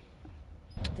 W.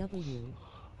 W.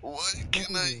 What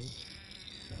can I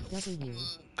W.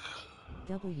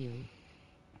 W.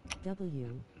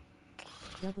 W.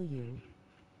 W.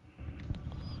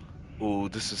 Ooh,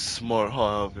 this is smart, huh,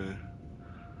 Alvin?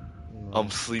 I'm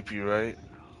sleepy, right?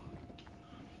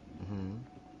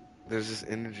 There's this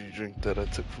energy drink that I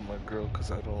took from my girl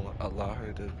because I don't allow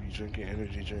her to be drinking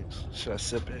energy drinks. Should I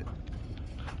sip it?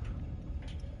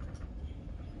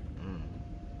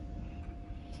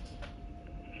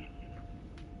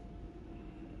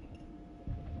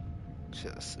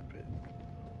 Should I sip it?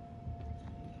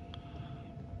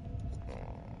 Oh,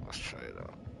 let's try it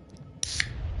out.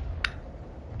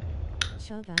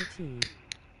 Chug IT.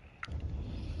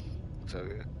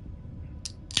 Chug it.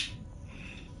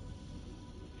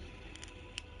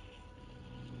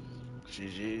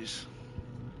 GG's.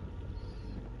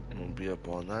 I'm gonna be up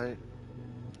all night.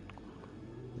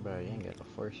 Bro, you ain't gotta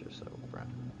force yourself, bro.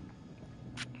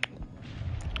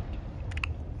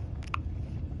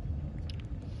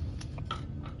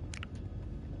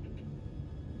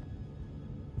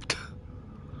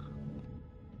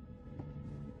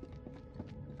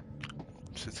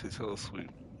 Shit tastes hella sweet.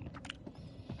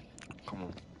 Come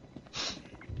on.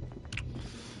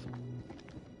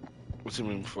 What you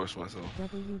mean force myself?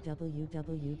 Just, you know,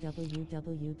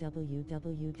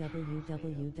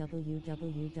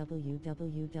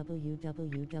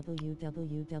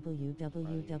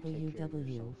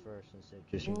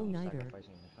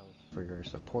 sacrificing your health for your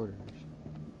supporters.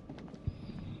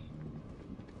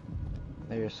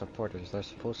 They're your supporters. They're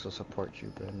supposed to support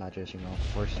you, but not just, you know,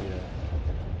 force you to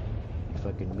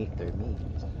fucking meet their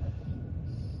needs.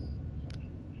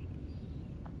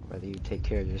 Whether you take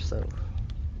care of yourself.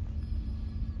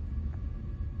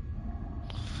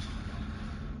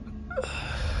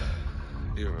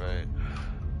 You're right.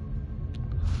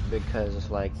 Because it's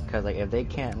like, if they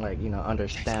can't, like, you know,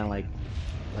 understand like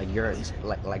your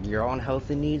your own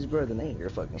healthy needs, bro, then they ain't your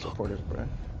fucking supporters, bro.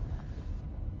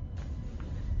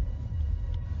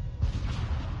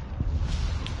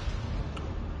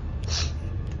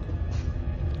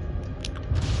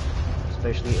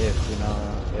 Especially if, you know,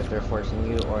 if they're forcing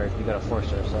you, or if you gotta force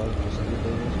yourself to do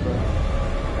things, bro.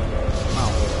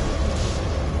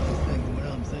 You're thinking what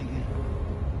I'm thinking.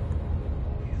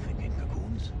 You're thinking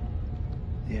cocoons?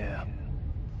 Yeah.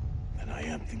 And I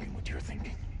am thinking what you're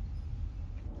thinking.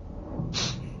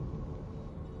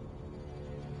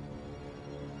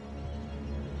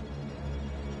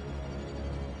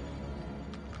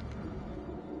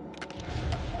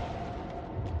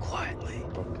 Quietly.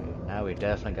 Okay, now we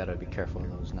definitely gotta be careful of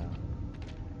those now.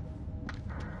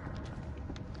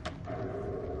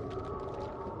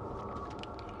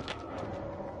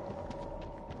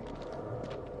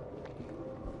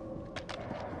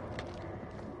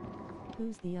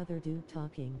 Who's the other dude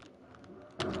talking?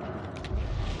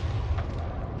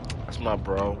 That's my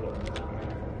bro.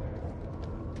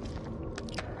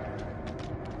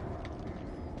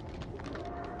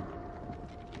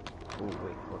 Oh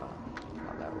wait, hold on.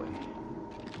 Not that way.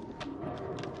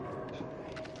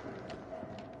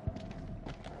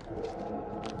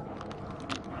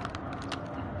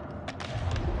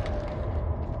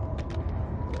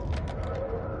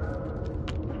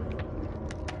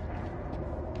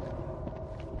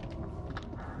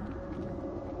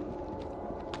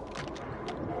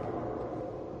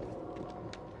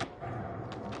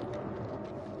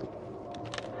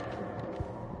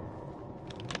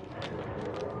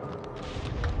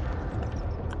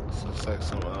 Looks like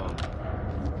some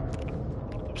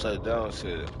upside down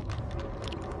shit.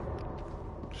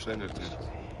 Stranger Things.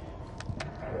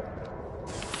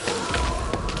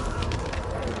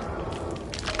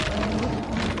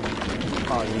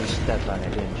 Oh, you stepped on it,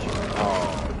 didn't you?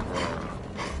 Oh,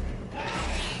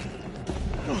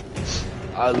 bro.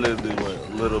 I literally went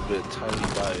a little bit tiny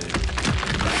by it.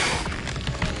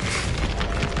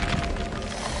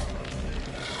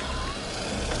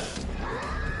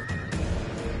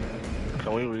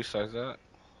 Can we resize that?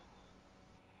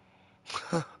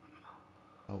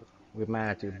 Oh, we might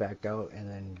have to back out and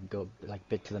then go like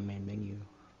bit to the main menu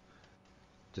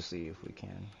to see if we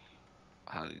can.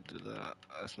 How do you do that?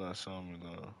 That's not showing me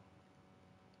though.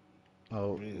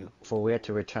 Oh, for we had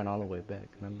to return all the way back.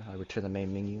 Remember, I return the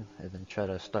main menu and then try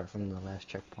to start from the last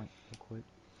checkpoint real quick.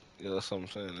 Yeah, that's what I'm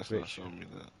saying. It's not Rich. showing me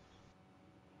that.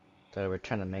 The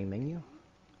return the main menu?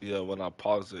 Yeah, when I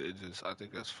pause it, I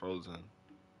think it's frozen.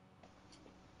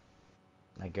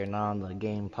 Like you're not on the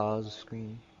game pause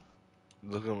screen?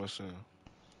 Look at my screen.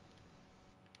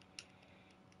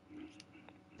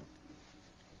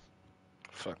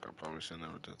 Fuck, I probably should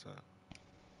never did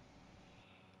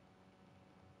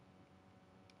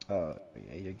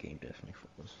Yeah, your game definitely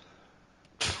froze.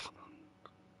 that.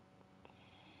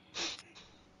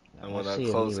 Now, And when let's I see if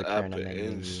me close return app the and main end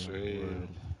menu stream, would.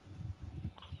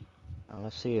 Now,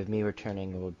 let's see if me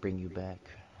returning will bring you back.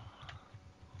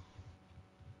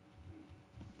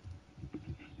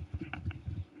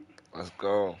 let's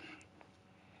go.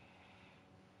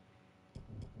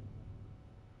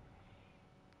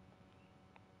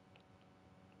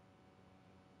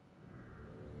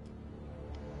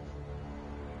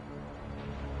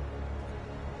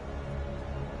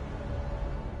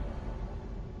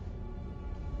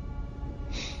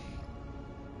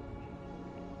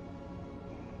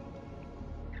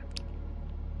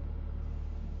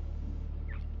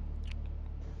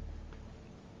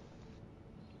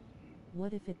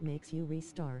 What if it makes you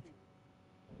restart?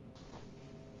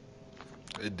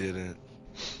 It didn't.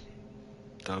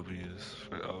 W's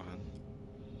for Alvin.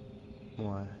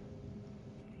 Why?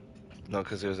 No,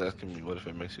 because it was asking me, what if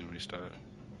it makes you restart?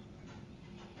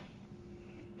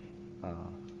 Oh.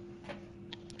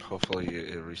 Hopefully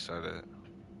it restarted.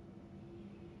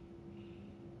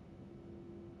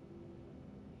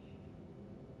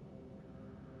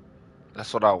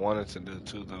 That's what I wanted to do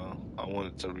too, though. I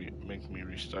wanted to make me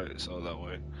restart it so that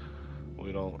way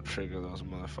we don't trigger those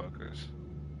motherfuckers.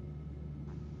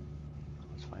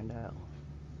 Let's find out.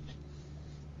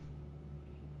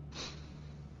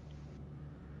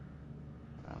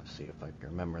 I'll see if I can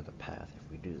remember the path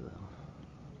if we do, though.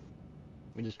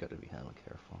 We just gotta be hella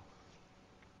careful.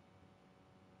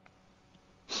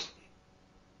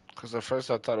 Because at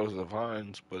first I thought it was the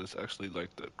vines, but it's actually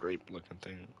like the grape looking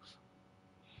things.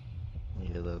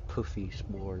 Yeah, the poofy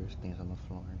spores, things on the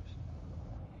floors.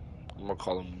 I'm gonna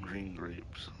call them green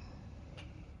grapes.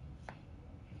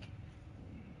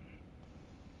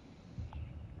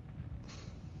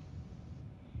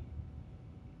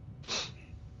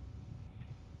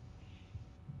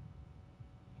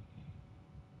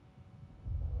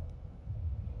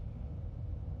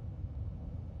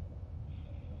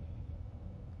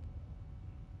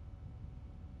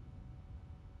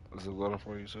 Is it loading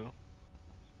for you too?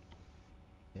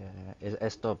 Yeah,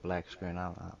 it's still black screen.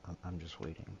 I'm just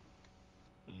waiting.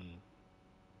 Mm.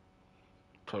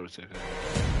 Probably take it.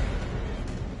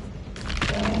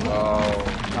 Oh.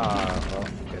 Well,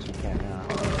 guess we can now.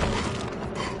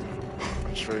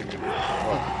 Triggered.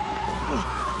 Oh.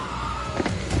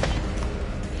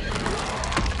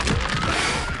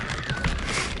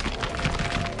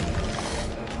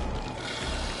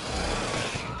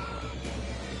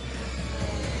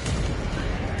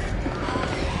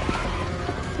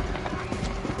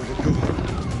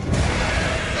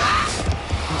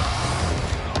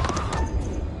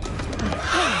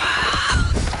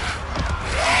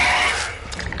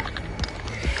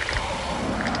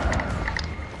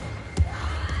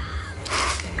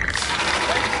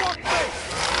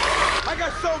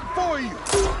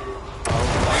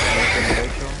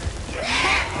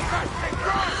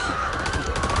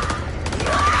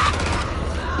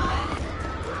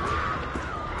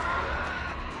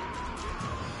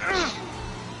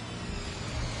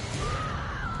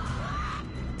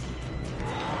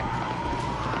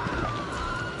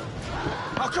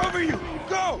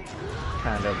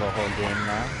 Kind of a whole game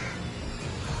now.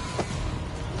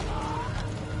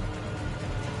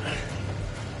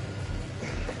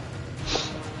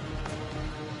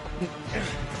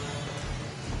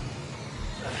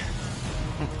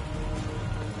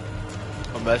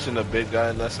 Imagine a big guy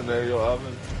in that scenario,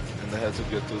 Alvin, and they had to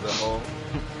get through the hole.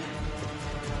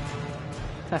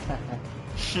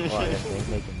 Well, if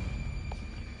they making.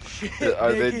 Shit,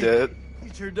 Are they dead? You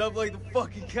turned up like the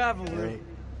fucking cavalry.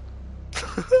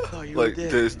 Like,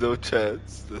 there's no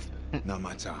chance. Not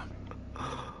my time.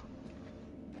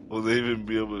 Will they even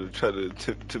be able to try to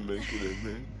attempt to make it in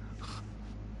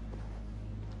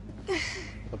there?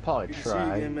 They'll probably Good to see you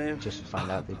try, again, man. just to find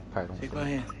out they probably don't. Take my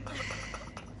hand.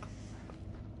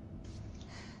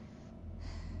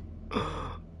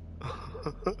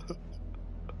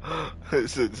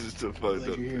 It's just a find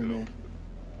Glad out. you're here, man.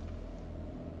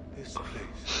 This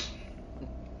place.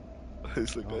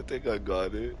 It's like, I think I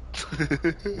got it.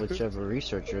 Whichever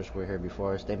researchers were here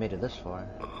before us, they made it this far.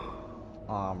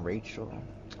 Rachel.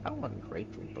 I don't want to be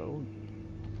Rachel, bro.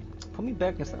 Put me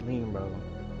back in Salim, bro.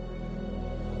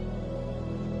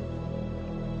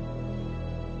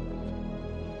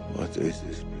 What is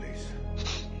this place?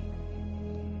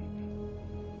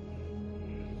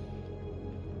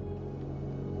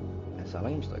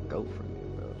 Salim's the goat for me,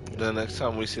 bro. The next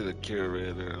time we see the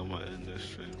curator, I'm gonna end this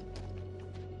stream.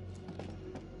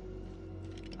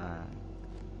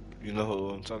 You know who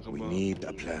I'm talking about? We need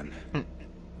a plan.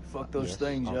 Fuck those Yes,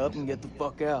 things up and get the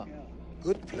fuck out.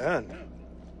 Good plan.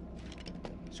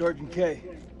 Sergeant K,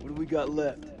 what do we got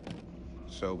left?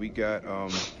 So we got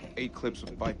 8 clips of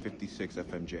 556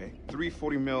 FMJ,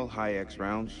 340 mil high X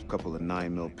rounds, a couple of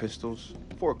 9 mil pistols,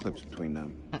 4 clips between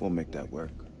them. We'll make that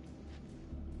work.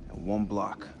 And 1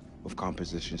 block of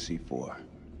composition C4.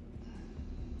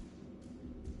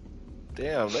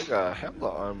 Damn, they got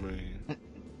hella armory.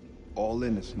 All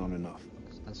in, it's not enough.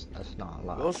 That's not a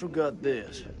lot. We also got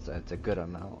this. It's a good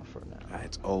amount for now.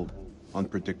 It's old,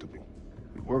 unpredictable.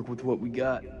 We work with what we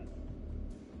got.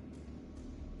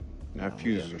 Our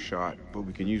fuses are shot, but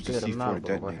we can use the Good C4 to amount, but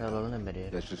we're detonate hella them.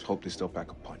 limited. Let's just hope they still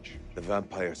pack a punch. The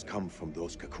vampires come from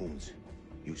those cocoons.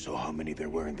 You saw how many there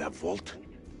were in that vault?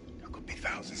 There could be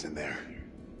thousands in there.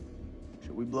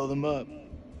 Should we blow them up?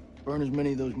 Burn as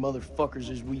many of those motherfuckers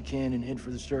as we can and head for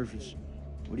the surface.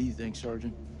 What do you think,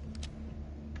 Sergeant?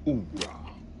 Ooh,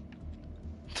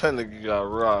 That nigga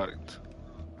got rocked.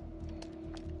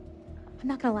 I'm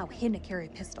not gonna allow him to carry a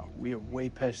pistol. We are way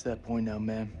past that point now,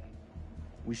 ma'am.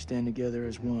 We stand together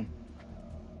as one.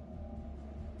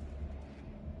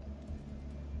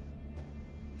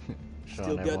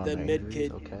 Still got that med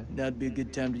kit. Okay. Now'd be a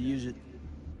good time to use it.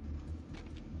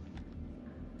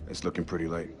 It's looking pretty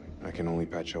late. I can only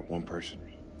patch up 1 person.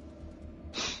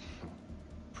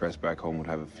 Press back home would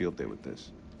have a field day with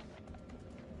this.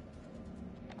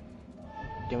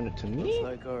 Giving it to me? Looks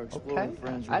like our explorer Okay.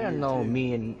 friends are I didn't here, know too.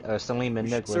 me and Salim and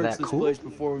We Nick should were search that this cool. place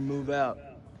before we move out.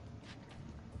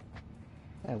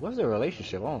 Man, what's their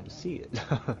relationship? I don't see it.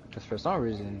 Because for some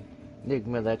reason, Nick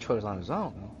made that choice on his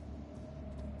own.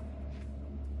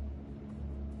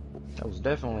 That was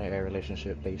definitely a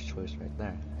relationship-based choice right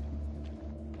there.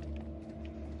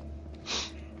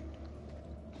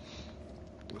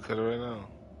 Look at it right now.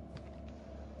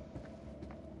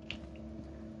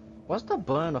 What's the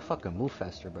button to fucking move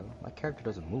faster, bro? My character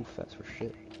doesn't move fast for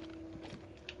shit.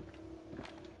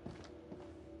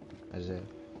 Is it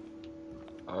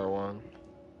R1.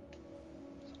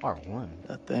 R1?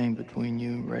 That thing between you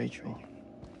and Rachel.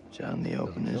 It's out in the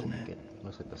open, Doesn't isn't look it?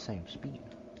 looks like the same speed.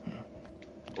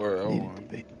 Or Needed to L1.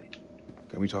 be.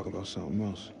 Can we talk about something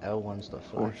else? L1's the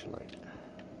course. flashlight.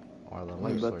 Or the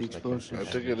What light about the source that can explosives?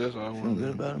 I think it is Feel R1.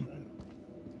 good about him?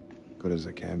 Good as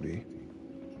it can be.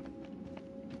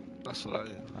 That's what I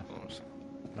am.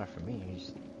 Not for me.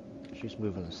 She's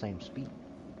moving the same speed.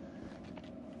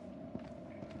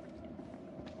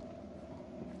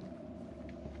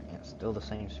 Yeah, still the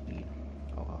same speed.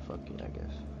 Oh, well, fuck it, I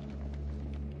guess.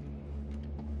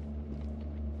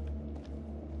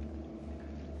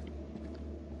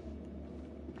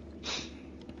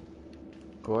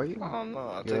 Who are you? I don't know.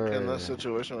 I think in that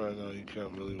situation right now, you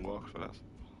can't really walk fast.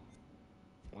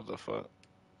 What the fuck?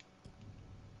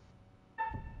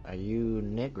 Are you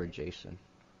Nick or Jason?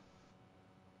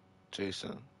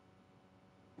 Jason.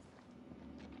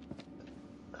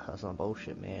 That's some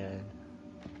bullshit, man.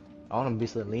 I wanna be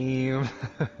Salim.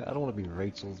 I don't wanna be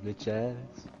Rachel's bitch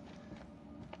ass.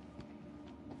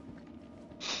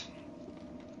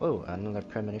 Oh, another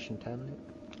premonition tablet.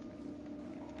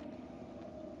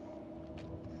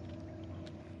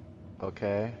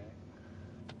 Okay.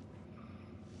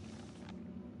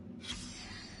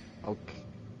 Okay.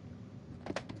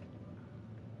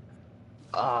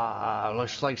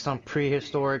 Looks like some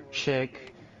prehistoric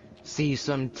chick sees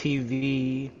some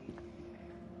TV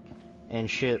and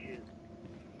shit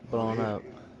blown up.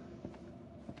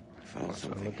 Found Let's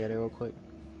something. look at it real quick.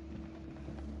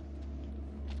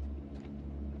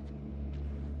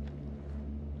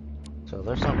 So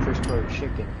there's some prehistoric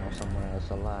chick in here somewhere that's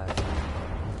alive.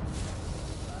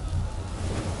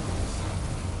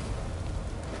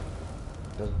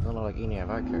 Doesn't look like any of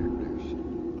our characters.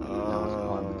 That was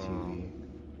on the TV.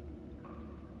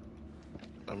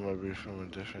 That might be from a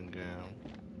different game.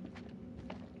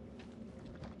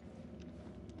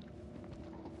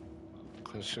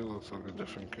 Cause she looks like a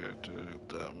different character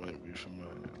that might be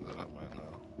familiar, that I might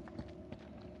know.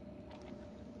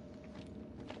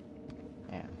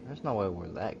 Man, there's no way we're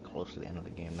that close to the end of the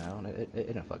game now, and it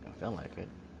didn't fucking feel like it.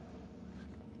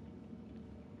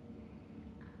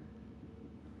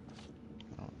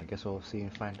 Well, I guess we'll see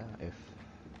and find out if...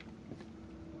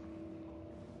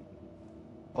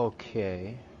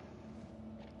 Okay.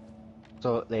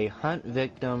 So they hunt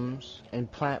victims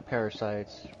and plant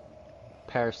parasites.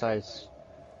 Parasites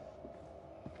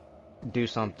Do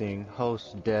something.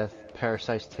 Host, death,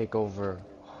 parasites take over.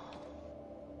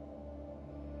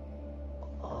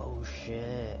 Oh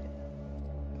shit.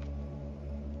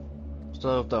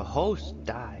 So if the host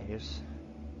dies,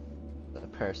 the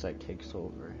parasite takes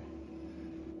over.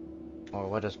 Or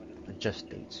what does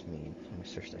gestates mean? Let me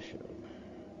search that shit up.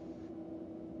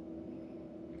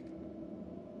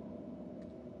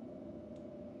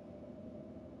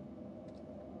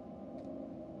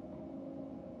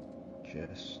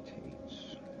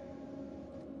 Gestates.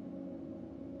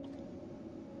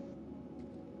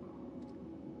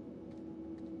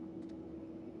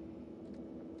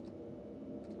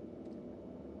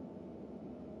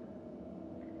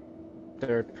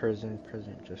 Third person,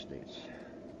 present gestates.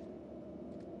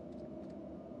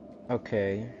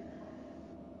 Okay.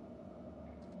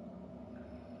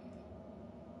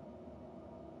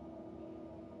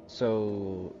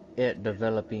 So, it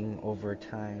developing over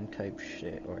time type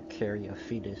shit, or carry a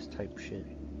fetus type shit.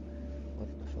 What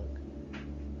the fuck?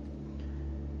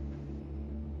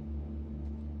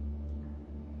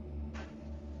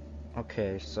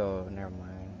 Okay, so, never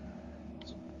mind.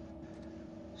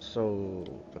 So,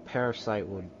 the parasite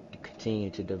will continue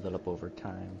to develop over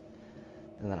time.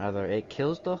 And then either it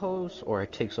kills the host, or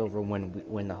it takes over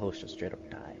when the host just straight up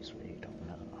dies. We don't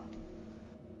know.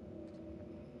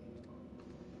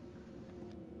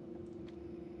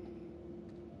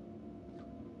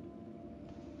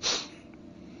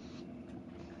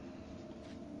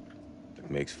 It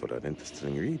makes for an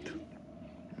interesting read.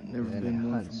 I've never And been it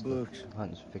one for books.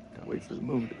 hunts victims. Wait for the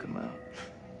movie to come out.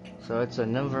 So it's a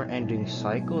never-ending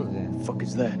cycle then. The fuck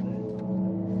is that?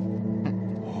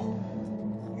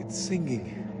 It's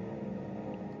singing.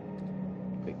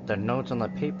 The notes on the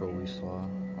paper we saw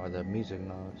are the music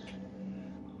notes.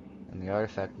 And the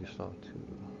artifact we saw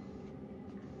too.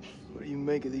 What do you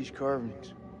make of these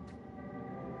carvings?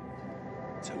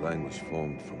 It's a language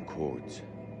formed from chords,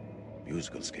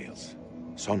 musical scales,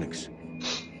 sonics.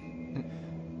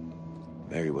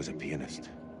 Mary was a pianist.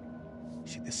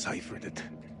 She deciphered it.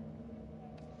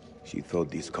 She thought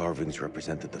these carvings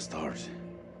represented the stars.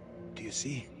 Do you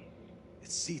see?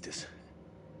 It's Cetus,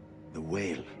 the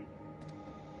whale.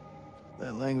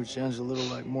 That language sounds a little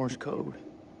like Morse code.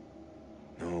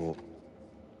 No,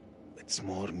 it's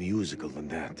more musical than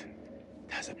that.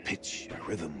 It has a pitch, a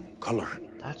rhythm, color.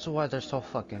 That's why they're so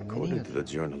fucking many According of to them. the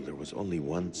journal, there was only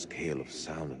one scale of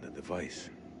sound in the device.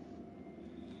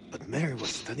 But Mary was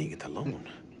studying it alone.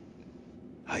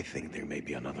 I think there may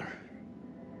be another.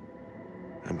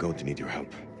 I'm going to need your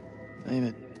help. Name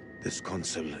it. This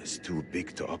console is too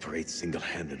big to operate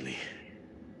single-handedly.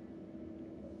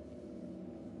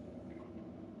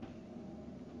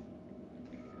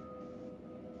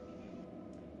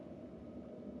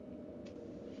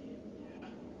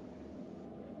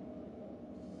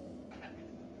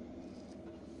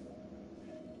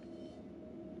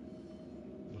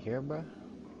 You hear, bro?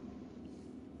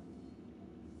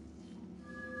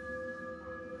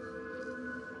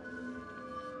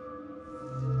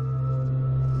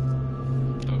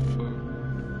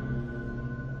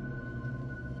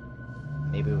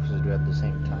 Maybe we should do it at the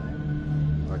same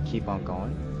time, or keep on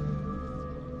going.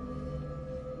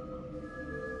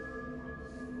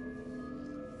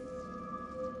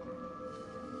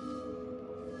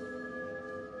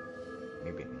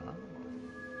 Maybe not.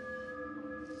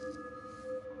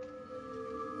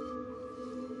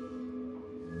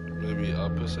 Maybe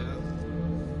opposite.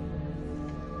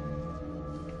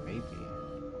 Maybe.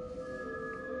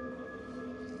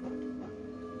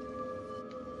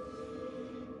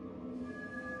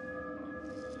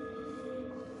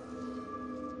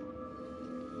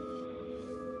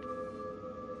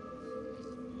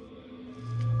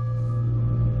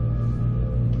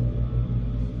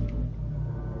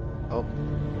 Oh.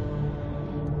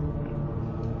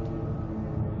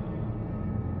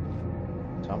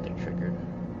 Something triggered.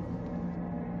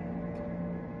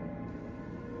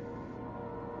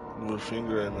 Your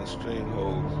finger in the string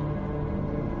holds.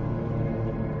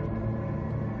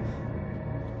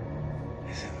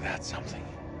 Isn't that something?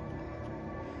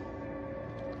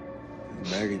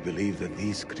 Mary believed that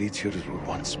these creatures were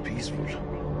once peaceful.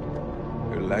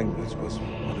 Their language was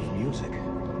one of music.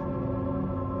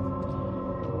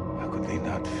 How could they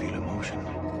not feel emotion?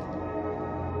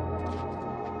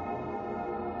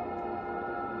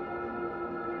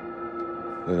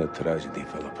 Then a tragedy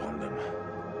fell upon them.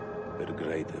 Their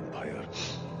great empire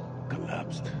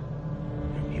collapsed.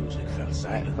 Their music fell That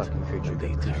silent. fucking creature and they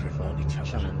got turned crucified. on each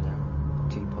other. Chilling there.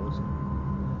 T-posing.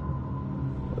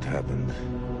 What happened?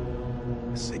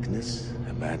 A sickness?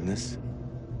 A madness?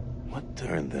 What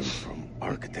turned them from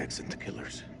architects into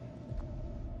killers?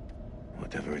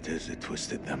 Whatever it is, it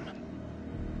twisted them.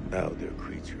 Now they're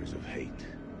creatures of hate.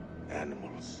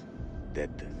 Animals.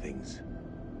 Dead things.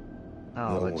 Oh,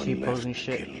 No the one T-posing left to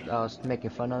shit kill. I was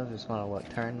making fun of is gonna, what,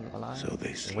 turn alive? So they The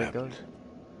way it slept. goes?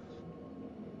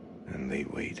 And they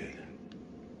waited.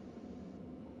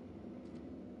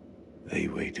 They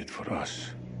waited for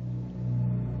us.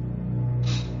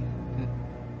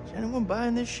 Is anyone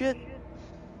buying this shit?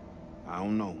 I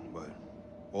don't know, but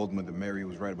Old Mother Mary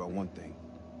was right about one thing.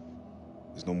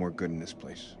 There's no more good in this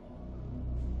place.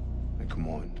 And come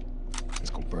on, let's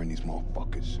go burn these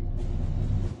motherfuckers.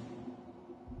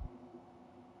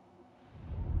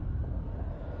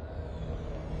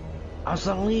 I'm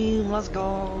Salim, let's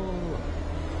go!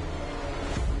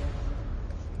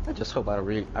 I just hope I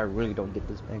really don't get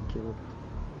this man killed.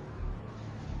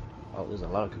 Oh, there's a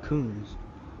lot of cocoons.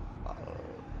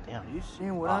 Damn. Are you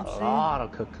seeing what I'm A seeing? lot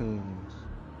of cocoons.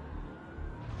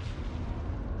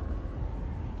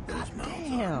 Those mounds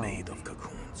damn. are made of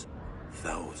cocoons.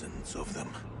 Thousands of them.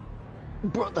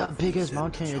 Bro, that biggest Set the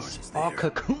mountain is charges all there.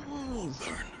 cocoons.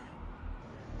 Burn.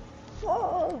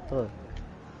 Fuck.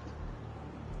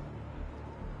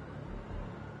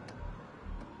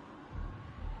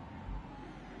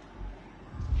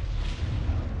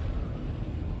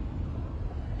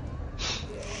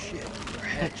 Shit, they're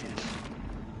hatching.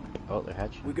 Oh, they're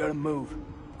hatching. We gotta move.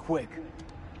 Quick.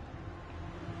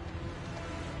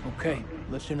 Okay,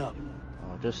 listen up.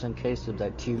 Oh, just in case of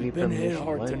that TV We've been hit premonition,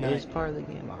 hard what tonight. is part of the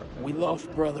game? Alright. We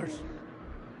lost brothers.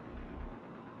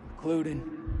 Including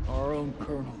our own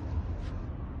colonel.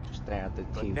 Just there at the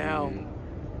But TV. now,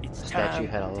 it's The statue time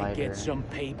had a to lighter. get some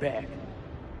payback.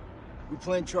 We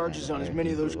plant charges on as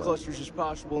many of those clusters as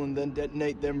possible and then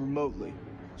detonate them remotely.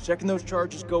 Second those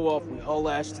charges go off, we haul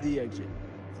ass to the exit.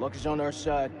 If luck is on our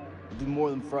side, we'll do more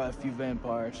than fry a few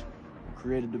vampires. We'll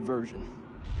create a diversion.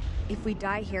 If we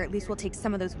die here, at least we'll take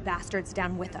some of those bastards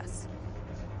down with us.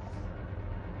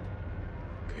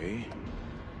 Okay.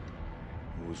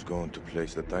 Who's going to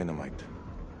place the dynamite?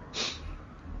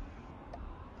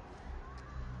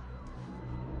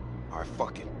 Alright,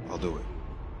 fuck it. I'll do it.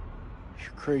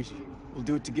 You're crazy. We'll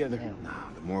do it together. Damn. Nah,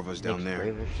 the more of us down Nick's there,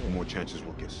 brave as shit. the more chances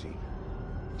we'll get seen.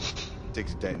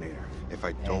 Takes a detonator. If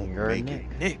I don't you're make Nick.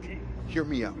 it, Nick, hear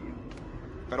me out.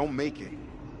 If I don't make it,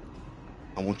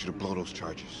 I want you to blow those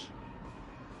charges.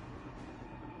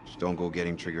 Just don't go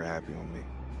getting trigger happy on me.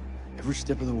 Every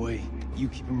step of the way, you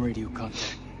keep in radio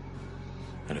contact.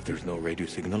 And if there's no radio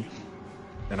signal?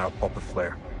 Then I'll pop a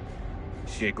flare.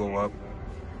 See it go up,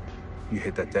 you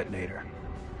hit that detonator.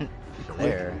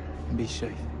 There. And be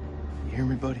safe. You hear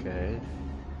me, buddy? Good.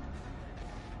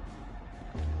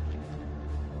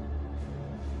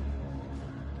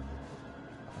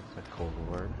 That's a cold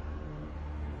word.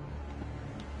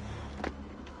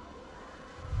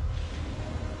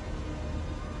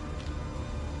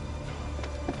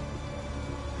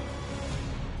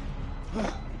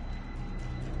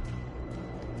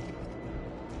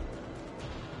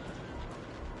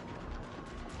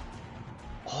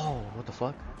 Oh, what the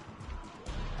fuck?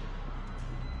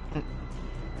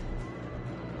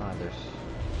 Ah, there's...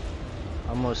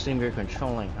 Almost seem you're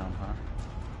controlling him, huh?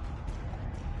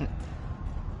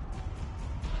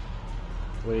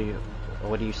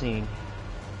 What are you seeing?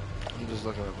 I'm just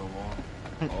looking at the wall.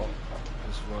 Oh,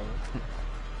 this one.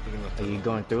 Looking at Are the... you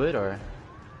going through it, or?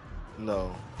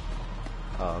 No.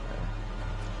 Oh, okay.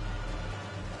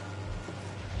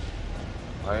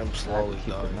 I am I have slowly to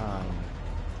keep dying. an eye.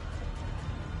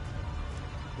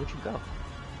 Where'd you go?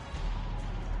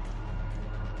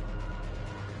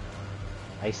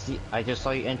 I just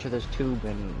saw you enter this tube,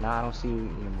 and now I don't see you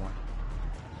anymore.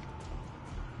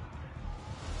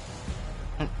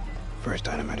 First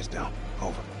dynamite is down.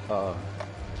 Over.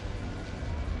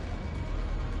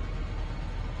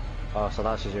 Oh, so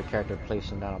that's just your character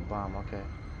placing down a bomb, okay.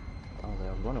 I was like,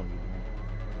 I was wondering.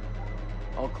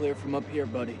 All clear from up here,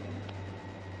 buddy.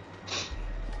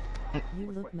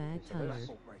 You look mad tired.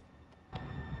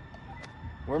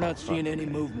 We're not seeing any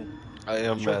movement. I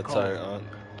am Sure mad call. tired, Unc.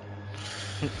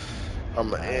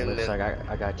 I'm in Looks it. like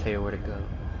I gotta tell you where to go.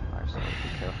 Alright, so be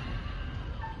careful.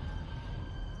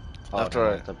 Oh, After no,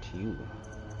 I- it's up to you.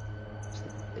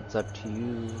 It's up to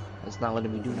you. It's not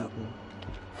letting me do nothing.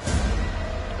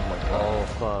 Oh my god. Oh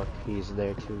fuck, he's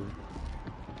there too.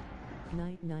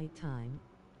 Night time.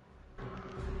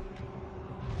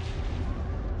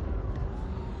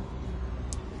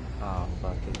 Oh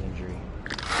fuck, his injury.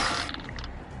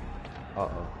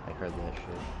 Uh-oh, I heard that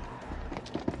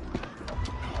shit.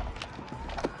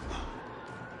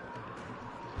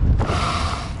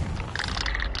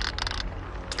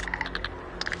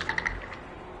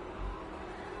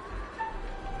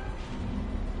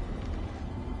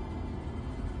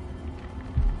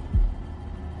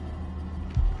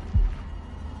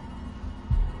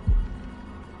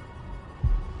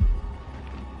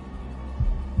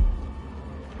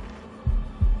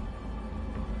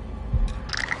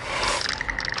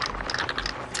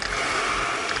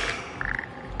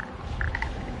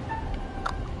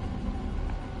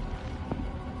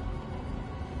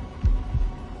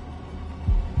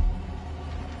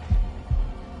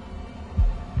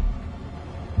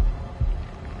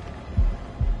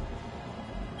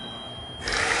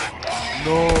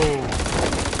 No.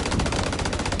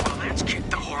 Well, let's kick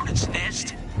the hornet's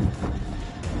nest.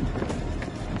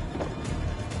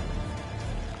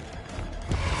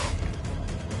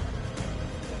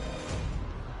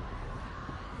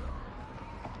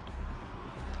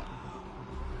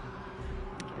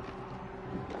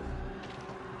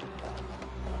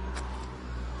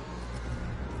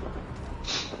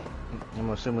 I'm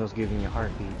assuming it was giving you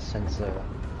heartbeats since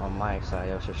on my side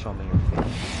it was just showing me your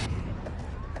face.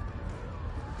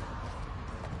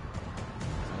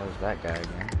 There's that guy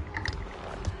again.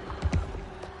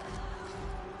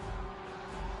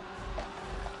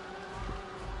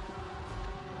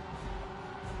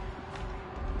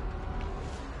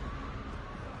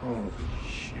 Holy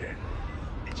shit.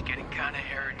 It's getting kind of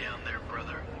hairy down there,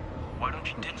 brother. Why don't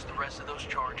you ditch the rest of those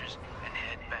charges and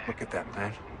head back? Look at that,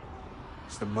 man.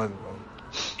 It's the mud road.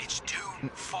 It's too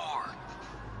far.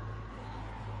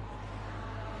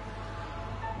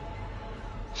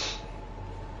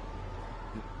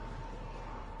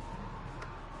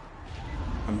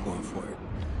 I'm going for it.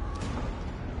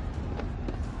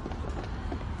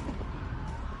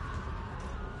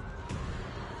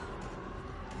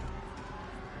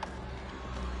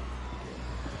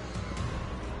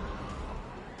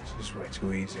 This is way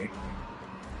too easy.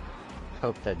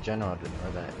 Hope that general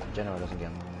doesn't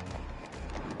get me.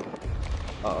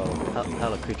 Uh-oh,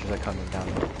 hella creatures are coming down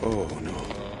there. Oh no.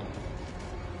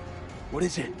 What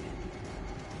is it?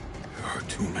 There are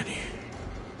too many.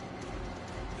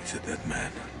 He's a dead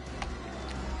man.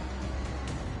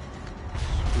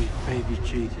 Sweet baby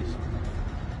Jesus.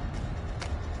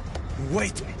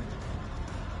 Wait!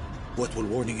 What will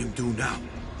warning him do now?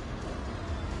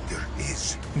 There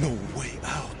is no way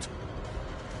out.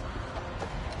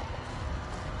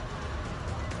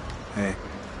 Hey,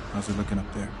 how's it looking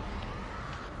up there?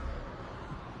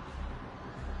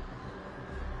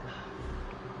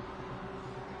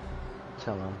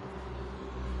 Tell him.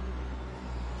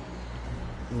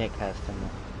 Nick has to know.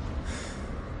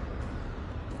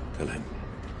 Tell him.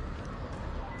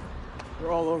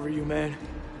 They're all over you, man.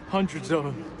 Hundreds of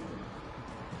them.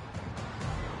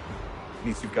 At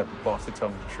least you've got the boss to tell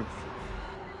me the truth.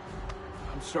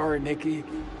 I'm sorry, Nikki.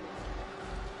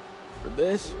 For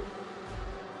this?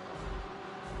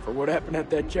 For what happened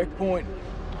at that checkpoint?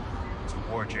 It's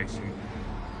a war, Jason.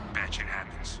 Bad shit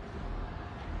happens.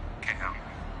 Can't help.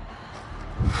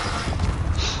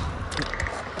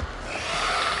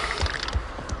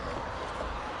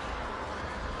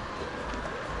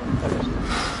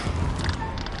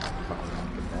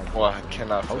 Well, I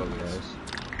cannot feel this.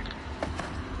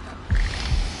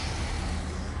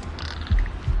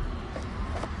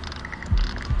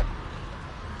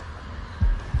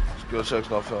 Skill check's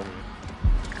not filming.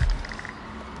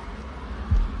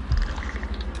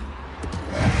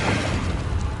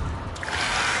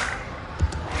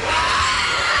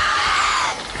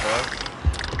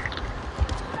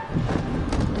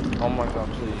 Oh my god,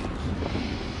 please.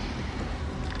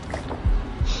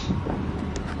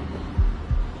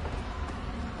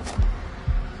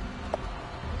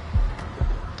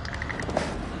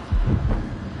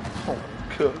 Oh my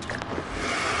god.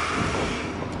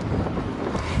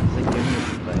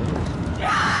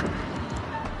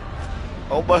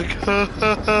 Oh my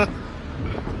god.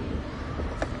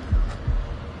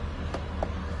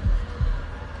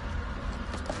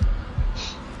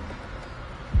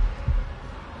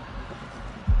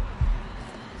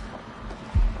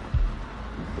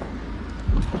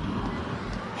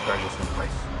 Try this in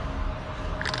place.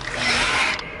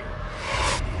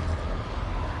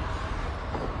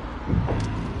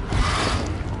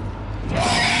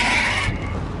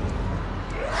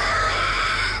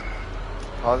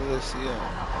 How did they see him?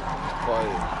 It's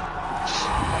quiet.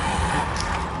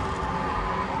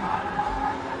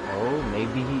 Oh,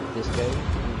 maybe this guy.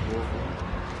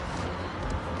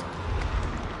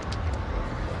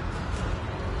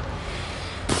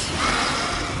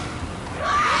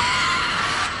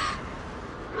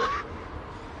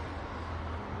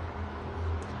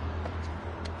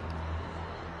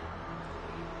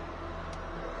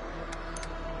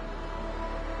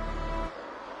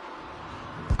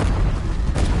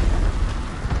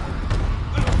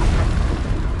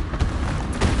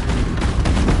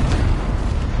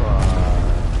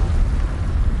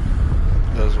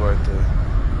 It was worth it.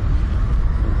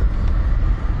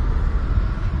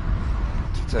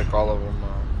 To take all of them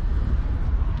out.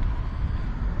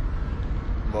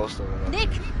 Most of them. Nick,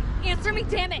 answer me,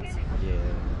 damn it! Yeah.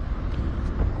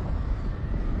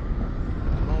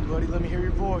 Come on, buddy, let me hear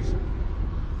your voice.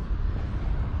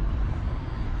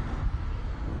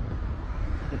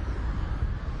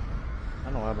 I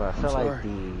don't know why, but I feel like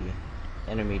the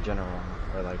enemy general,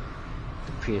 or like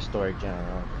prehistoric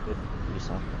general. Could be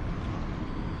something.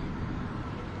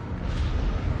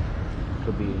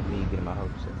 Could be me getting my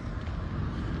hopes up.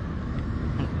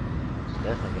 It's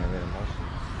definitely getting rid of most of it.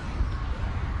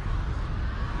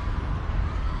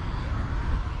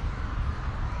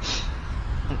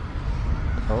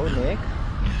 Oh, Nick.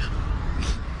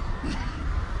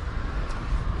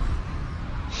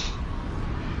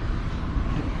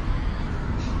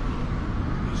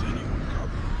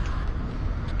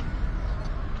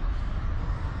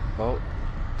 Oh.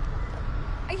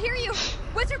 I hear you.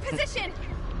 What's your position?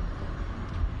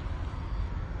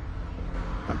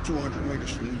 I'm 200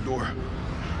 meters from the door.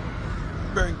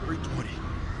 Bearing 320.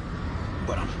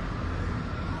 But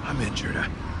I'm injured.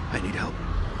 I need help.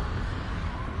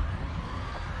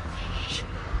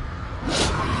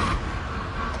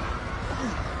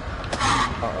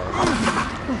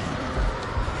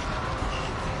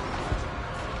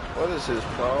 What is his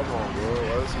problem, bro?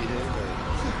 Why is he hitting me?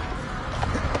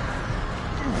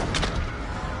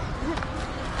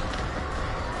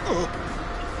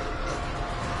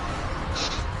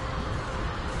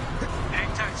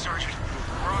 Hang tight, Sergeant.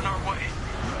 We're on our way.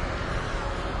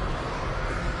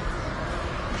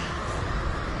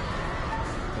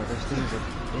 Oh, this thing's a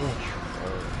bitch.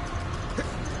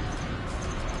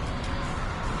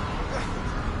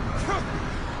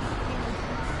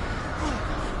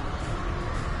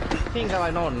 He ain't got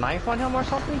like no knife on him or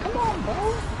something? Come on, bro.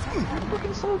 He's a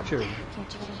fucking soldier.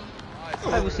 I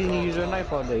haven't seen you use your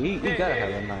knife all day. You gotta have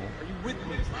a knife. Are you with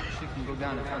me? She can go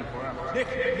down in 24 hours. Nick,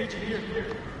 I need you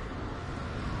here.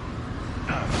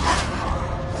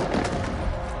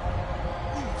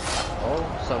 Oh,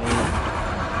 something.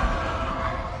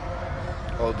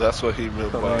 Oh, that's what he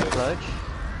meant by it.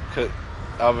 Clutch?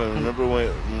 Alvin, remember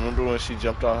when she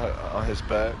jumped on his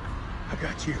back? I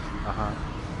got you.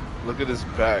 Look at his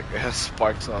back. It has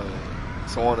spikes on it.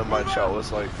 Someone in my chat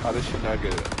was like, how did she not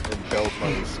get impaled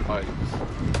by these spikes?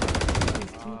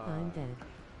 He's too fine dead.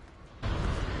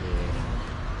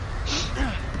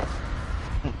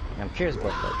 I'm curious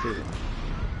about that too.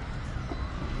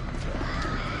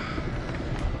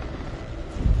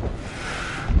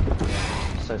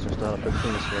 Sites are still up in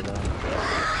penis for though.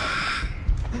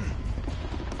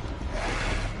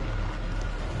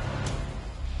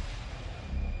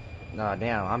 Nah,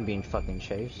 damn, I'm being fucking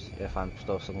chased if I'm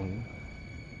still Salim.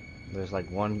 There's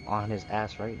like one on his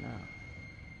ass right now.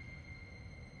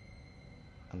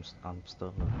 I'm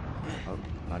still. Oh,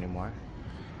 not anymore.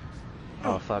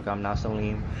 Oh fuck, I'm not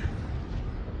Salim.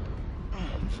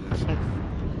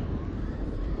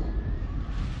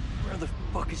 Where the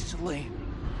fuck is Salim?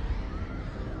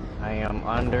 I am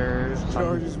under some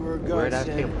Charges were a weird ass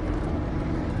godsend. table.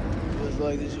 Feels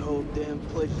like this whole damn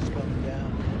place is coming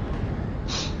down.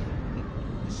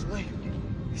 Salim,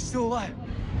 he's still alive.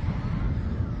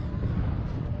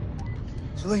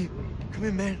 Salim, come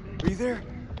in, man. Are you there?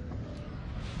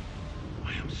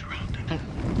 I am surrounded.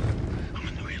 I'm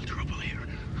in real trouble here.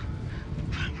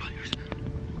 Vampires.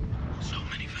 So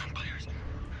many vampires.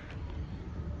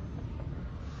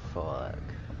 Fuck.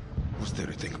 What's there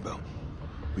to think about?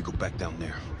 We go back down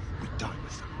there. We die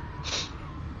with them.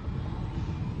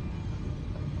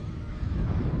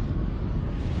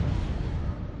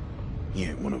 He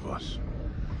ain't one of us.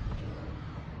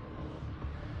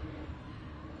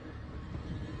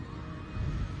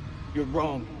 You're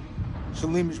wrong.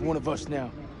 Salim is one of us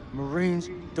now. Marines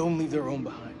don't leave their own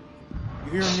behind.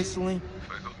 You hearing me, Salim?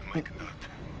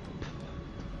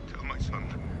 Tell my son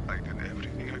I did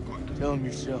everything I could. Tell him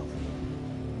yourself.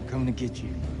 I'm coming to get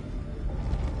you.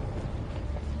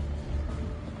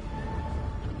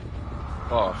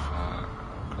 Oh, fuck.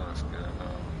 I'm kinda scared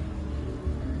now.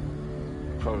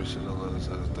 Probably should have let his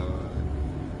ass die.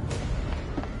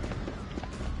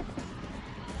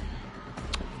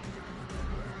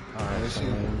 Alright,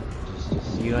 Salim.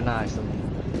 Just you and I, Salim.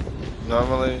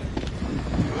 Normally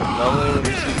when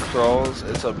you see crows,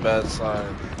 it's a bad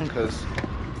sign. Because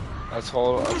I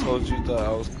told you that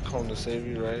I was coming to save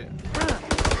you, right?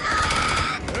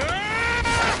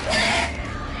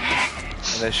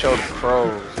 And they showed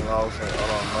crows, and I was like, oh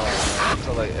no, man. I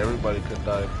feel like everybody could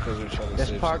die because we're trying to This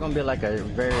save part gonna be like a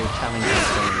very challenging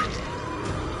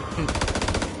thing.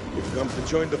 You've come to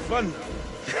join the fun.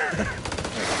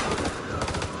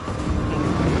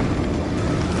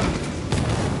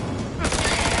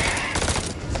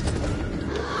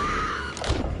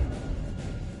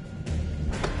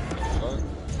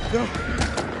 No.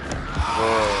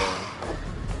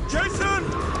 Jason!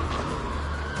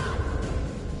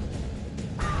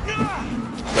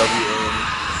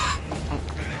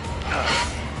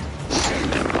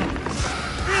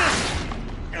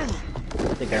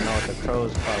 I think I know what the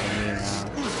crow's calling me now.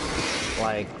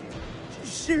 like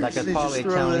Seriously, it's probably just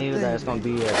throw telling that you thing. that it's gonna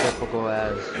be as difficult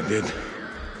as I did.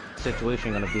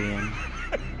 situation you're gonna be in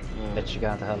that you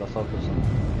got to hella focus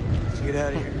on. Let's get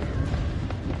out of here.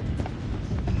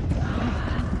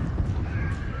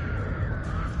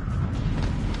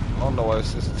 I don't know why the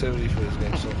sensitivity for this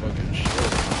game so fucking shit.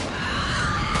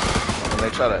 When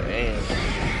they try to aim.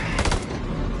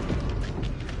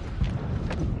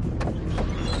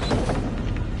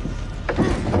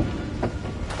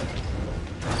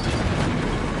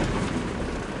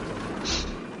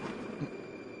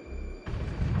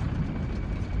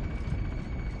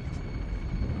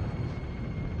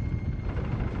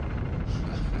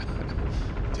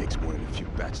 Takes more than a few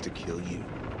bats to kill you.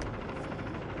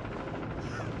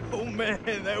 Oh man,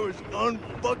 that was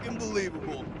unfucking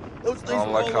believable. Those I things don't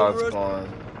were like all how over it's us. going.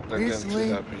 They're getting too Instantly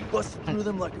happy. busted through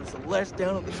them like it was the last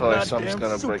down of I the feel like something's goddamn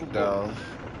gonna Super break Bowl. down.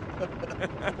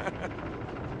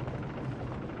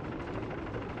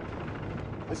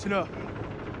 Listen up.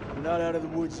 We're not out of the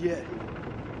woods yet.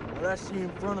 What I see in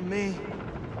front of me,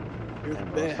 you're the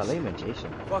best. Salim and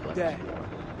Jason. Fuck that.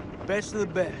 Best of the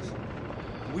best.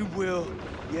 We will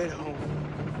get home.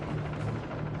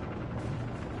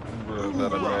 Bro,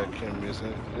 that American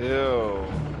music. Ew.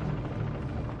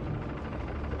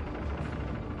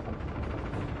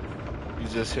 You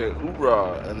just hear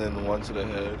oorah and then one to the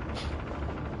head.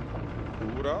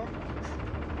 Hoorah?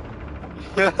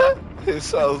 It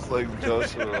sounds like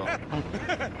Joshua.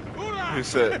 He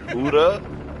said oorah?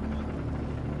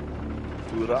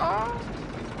 Oorah?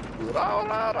 Oorah,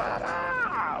 oorah,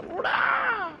 oorah, oorah.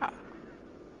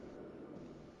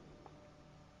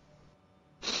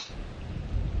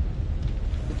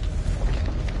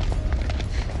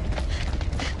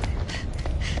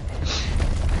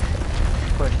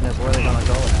 Question is, where are they gonna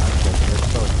go now? Because we're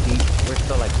so deep. We're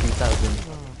still like 3,000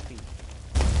 feet.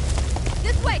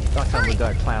 This way! Don't tell me we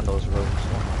Hurry! gotta climb those ropes.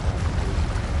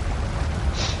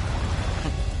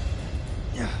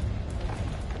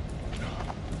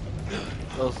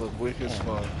 Those look weak as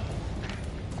fuck.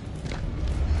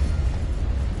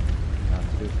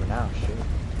 Nothing to do for now, shit.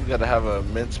 You gotta have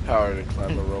immense power to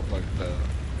climb a rope like that.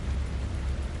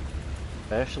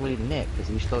 Especially Nick, because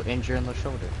he's still injured in the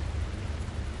shoulder.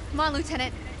 Come on,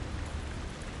 Lieutenant.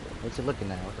 What's he looking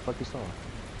at? What the fuck he saw?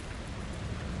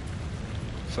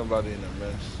 Somebody in a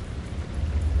mess.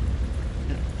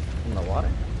 In the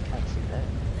water? I can't see that.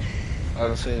 I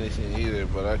don't see anything either,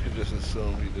 but I could just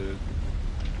assume he did.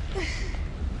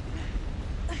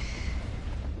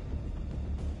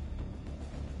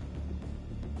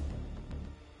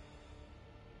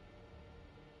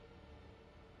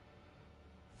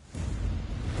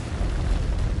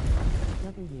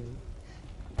 W.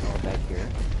 Oh, back here.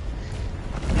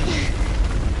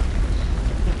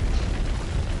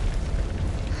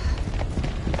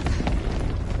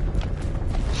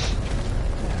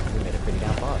 Yeah, we made a pretty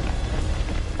damn far.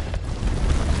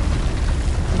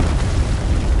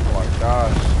 Oh my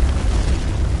gosh.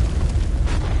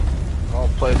 All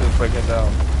places breaking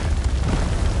down.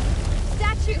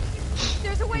 Statue!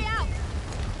 There's a way out!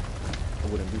 I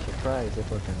wouldn't be surprised if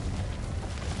fucking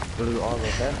blew all of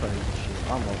that footage and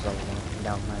shit almost all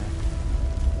down there.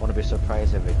 Wouldn't be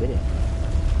surprised if it didn't.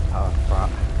 I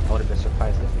would have been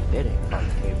surprised if it didn't on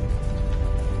the cable.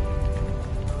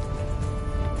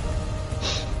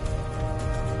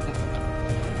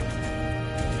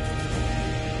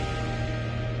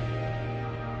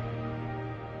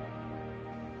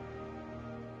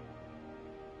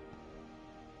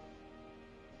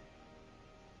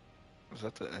 Is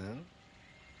that the end?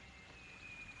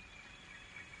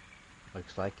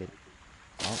 Looks like it.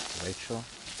 Oh, Rachel.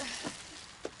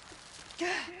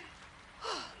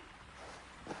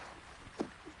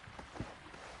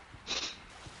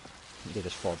 They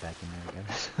just fall back in there again.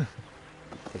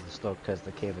 Because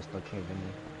the cable still caving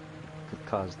in. Could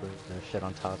cause the shit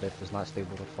on top if it's not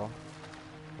stable to fall.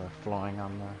 Or flowing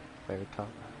on the very top.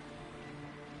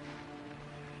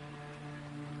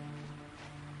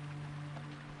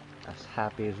 As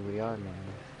happy as we are, man.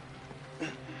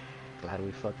 Glad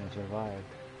we fucking survived.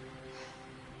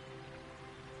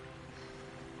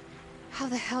 How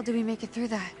the hell did we make it through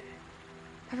that?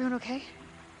 Everyone okay?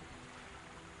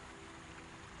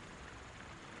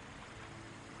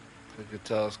 You could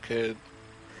tell his kid.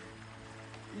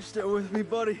 You still with me,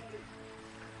 buddy?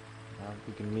 Now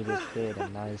we can meet his kid,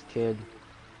 and now his kid.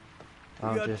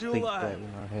 I We don't got just two think alive. that, you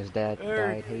know, his dad Very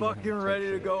died hating fucking him.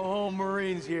 ready to go home,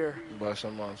 Marines here. By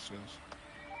some monsters.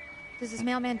 This is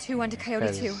Mailman 2 on to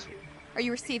Coyote 2. Are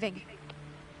you receiving?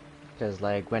 Because,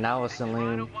 like, when I was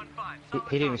Salim,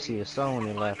 he didn't see his son when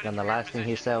he left, and the last thing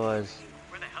he said was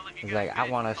like, I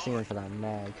want to see him because I'm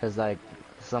mad. Because, like,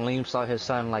 Salim saw his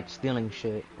son like stealing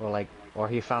shit, or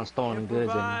he found stolen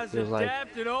goods, and he was like,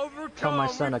 "Tell my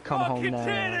son to come home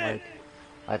now."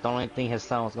 Like the only thing his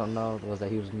son was gonna know was that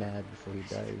he was mad before he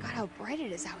died. God, how bright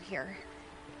it is out here.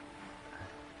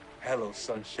 Hello,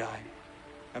 sunshine.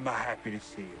 Am I happy to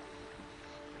see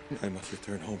you? I must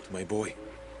return home to my boy.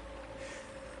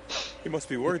 He must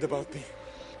be worried about me.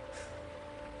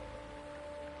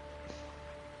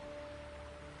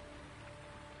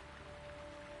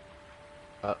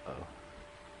 Uh-oh.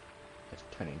 It's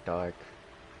turning dark.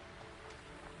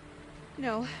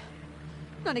 No,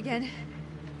 not again.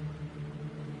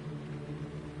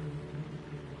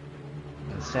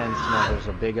 And since now there's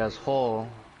a big ass hole,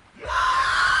 it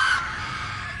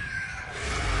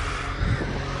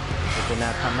did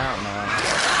not come out now.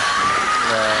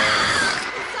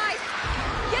 Inside!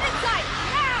 Get inside!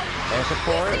 Now! Air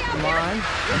support, come on.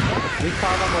 We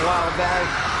called them a while back.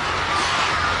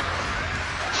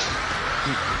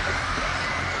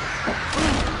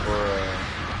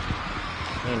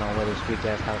 You know where this weak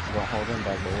ass house is gonna hold him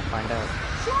back, but we'll find out.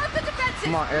 Shore up the defensive!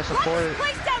 Come on, air support. Lock this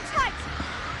place down tight!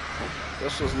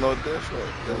 This was no different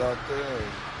than out there.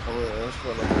 I mean, it's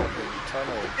for the fucking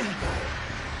tunnel.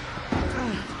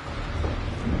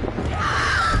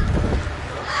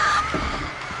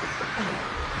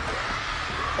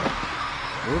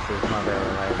 Roof is not very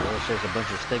reliable. It's just a bunch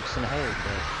of sticks and hay,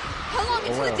 but... How long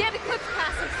until the damn eclipse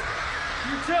passes?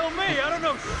 You tell me, I don't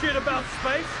know shit about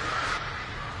space.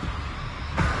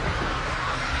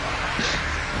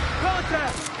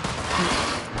 Contact!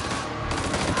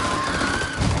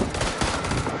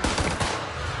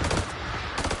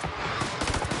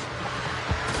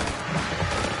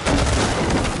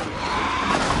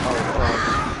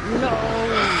 No!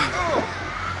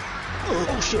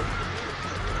 Oh shit!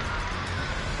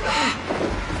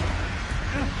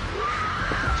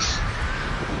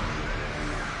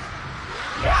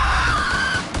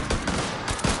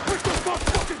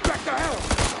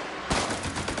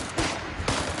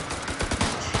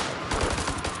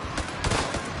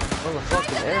 Where the fuck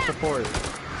is air support?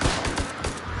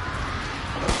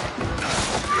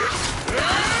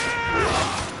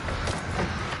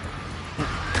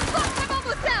 Look, I'm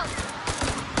almost out!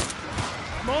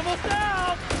 I'm almost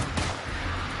out!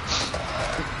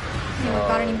 Anyone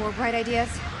got any more bright ideas?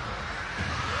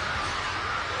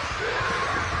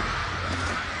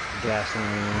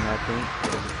 Gasoline, I think.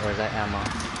 Or is that ammo?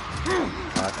 Oh,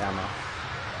 that's ammo.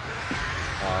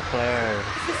 Flares.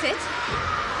 Is this it?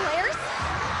 Flares?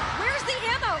 Where's the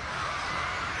ammo?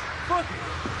 Fuck it.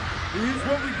 Here's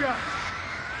what we got.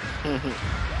 I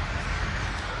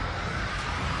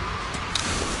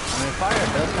mean, fire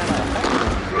does kind of affect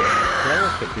them.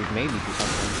 Flares could maybe do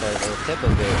something, but the tip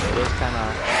of it is kind of,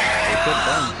 it could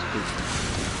burn people.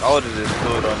 I would have just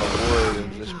threw it on the wood and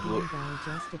just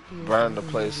burn the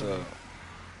place up.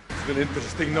 It's been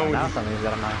interesting knowing Now you. something's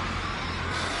got a knife.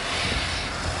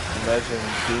 Imagine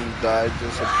Doom died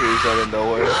just appears out of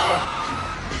nowhere.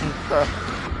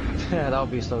 Yeah, that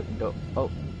would be so dope. Oh.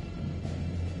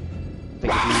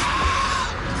 Thank you.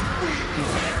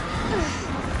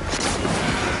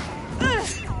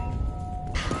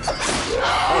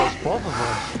 Oh, it's both of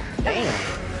them.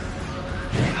 Damn.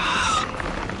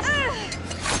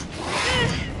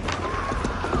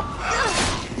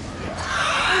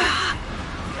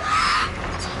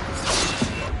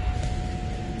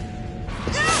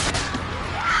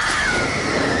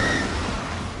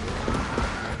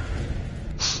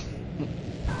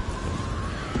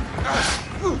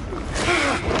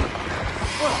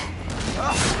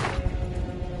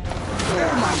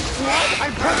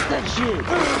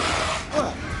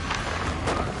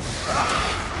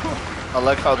 I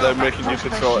like how they're making you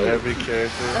control every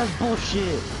character. That's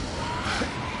bullshit.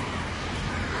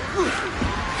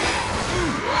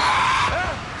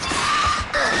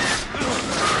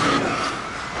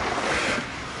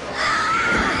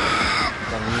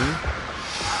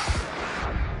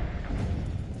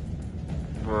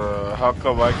 Bruh, how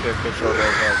come I can't control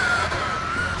that button?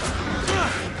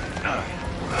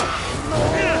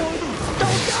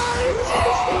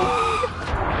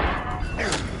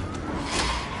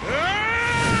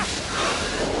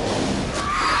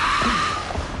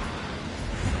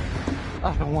 I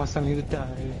don't want something to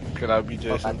die. Can I be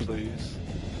Jason, please?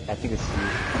 I think it's you.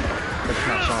 It's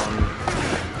not showing me.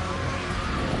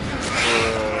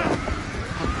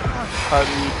 How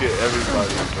do you get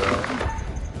everybody, bro?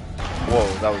 Whoa,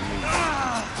 that was me.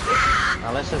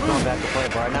 Now let's just go back to play,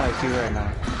 bro. Right now it's you right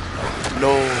now.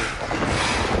 No.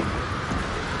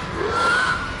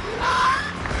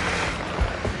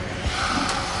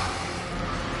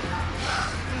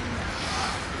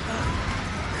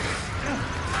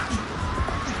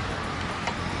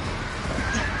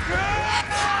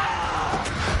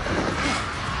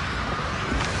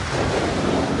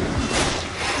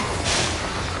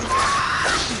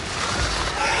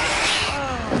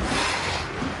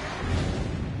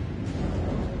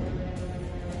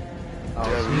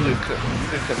 You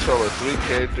get control of 3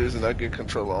 characters, and I get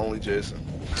control of only Jason.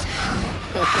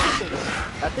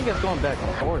 I think it's going back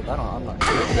and forth. I'm not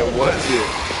sure. It wasn't.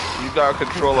 You got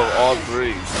control of all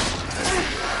 3.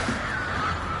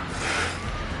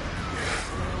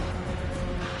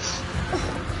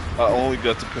 I only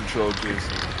got to control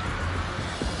Jason.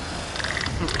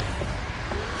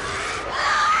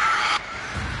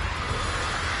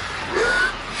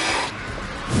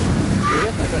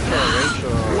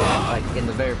 Rachel, like in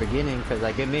the very beginning, because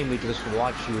like it made me just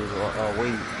watch you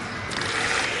wait,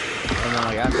 and then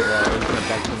like after that it went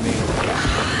back to me.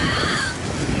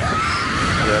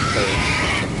 Yeah, because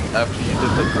after you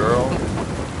did the girl,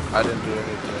 I didn't do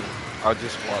anything. I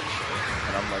just watched it,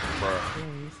 and I'm like, bro.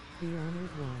 The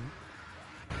honored one.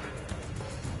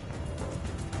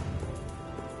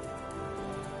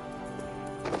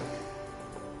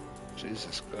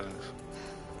 Jesus Christ.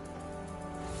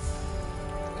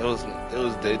 It was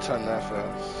daytime that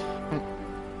fast.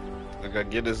 Like I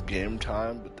get this game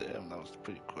time, but damn, that was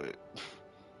pretty quick.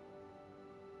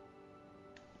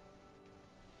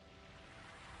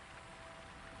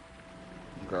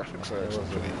 Graphics are actually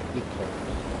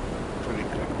pretty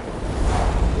good.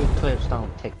 Eclipse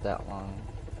don't take that long.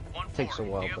 It takes a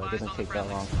while, but it doesn't take that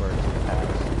long for it to pass.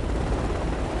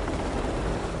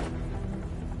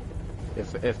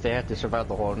 If they had to survive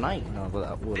the whole night, no,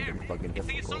 that would have been fucking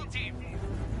difficult.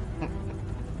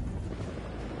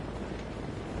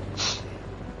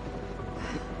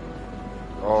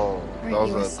 Oh,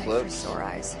 those are clips? Sore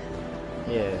eyes.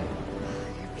 Yeah. You're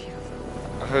beautiful.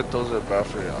 I heard those are bad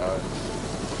for your eyes.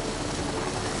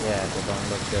 Yeah, they don't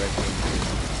look good.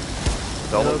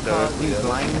 Don't look directly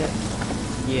blinded.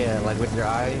 Yeah, like with your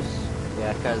eyes.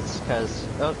 Yeah, cause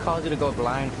it'll cause you to go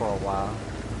blind for a while.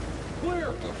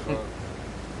 Clear.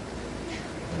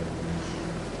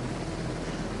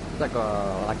 It's like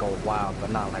a while, but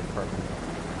not like permanent.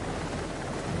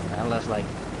 Unless like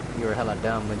you're hella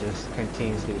dumb and just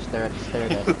continuously stare at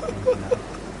it. You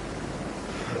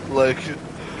know?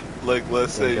 Like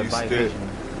let's say you stared.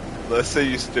 Let's say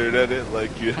you stared at it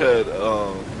like you had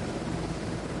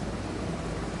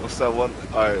what's that one?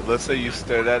 Alright, let's say you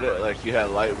stared at it like you had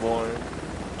Lightborn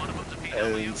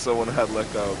and someone had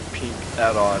like a pink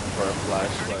add-on for a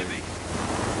flashlight.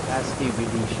 That's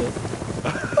DVD shit.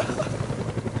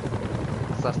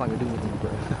 So that's not gonna do with me,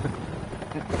 bro.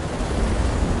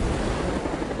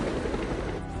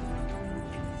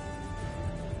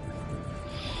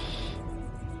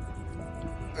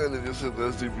 That nigga said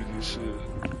that's DVD shit.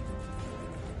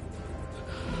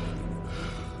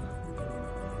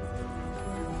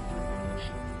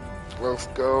 Let's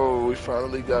go. We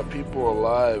finally got people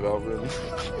alive, Alvin.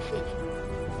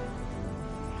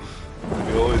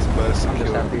 We always managed to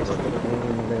kill everybody.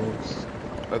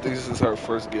 I think this is our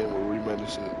first game where we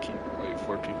managed to keep like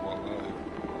 4 people alive.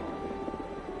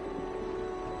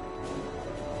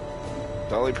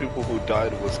 The only people who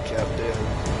died was Captain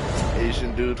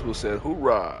Asian dude who said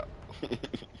hoorah.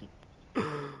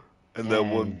 and that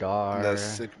one Dar. and that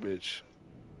sick bitch.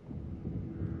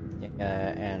 Yeah,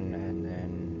 and then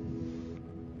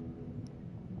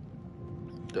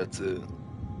that's it.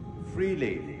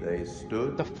 Freely they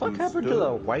stood. The fuck happened to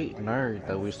the white nerd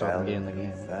that we saw in the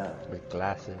game with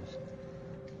glasses?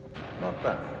 Not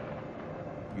bad.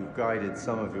 You've guided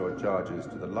some of your charges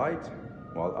to the light,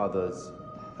 while others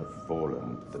have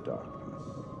fallen to the darkness.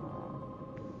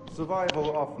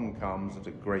 Survival often comes at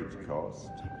a great cost,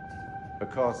 a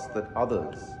cost that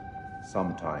others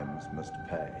sometimes must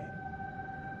pay.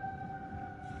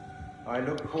 I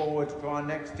look forward to our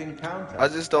next encounter. I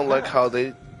just don't like how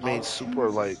they made super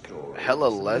like hella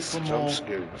less jump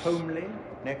scares. Homely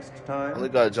next time. Only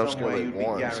got a jump scare somewhere like you'd be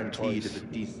once or guaranteed twice. of a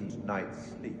decent night's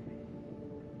sleep.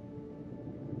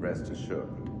 Rest assured,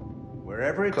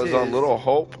 wherever it is. Cause on Little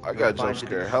Hope, I got you'll jump find it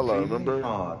scare hella. extremely Remember?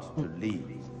 hard to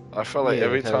leave. I felt like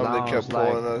every time they kept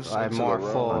pulling like, us like into more the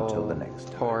room. full Until the next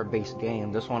time. horror-based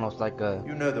game. This one was like a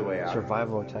You know the way out.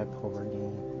 survival type horror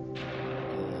game.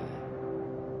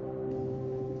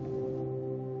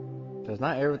 Cause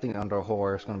not everything under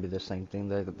horror is gonna be the same thing.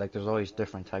 Like there's always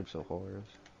different types of horrors.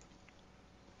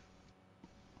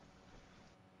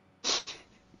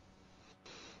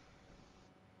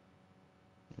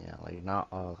 Yeah, like not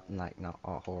all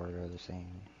horror are the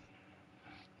same.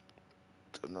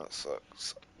 Did not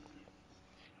sucks.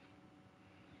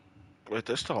 Wait,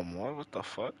 there's still more? What the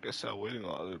fuck? I said waiting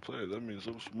on other players. That means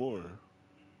there's more.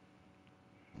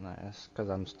 Nah, it's cause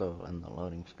I'm still in the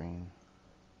loading screen.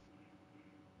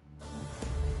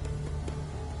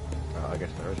 Oh, I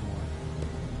guess there is more.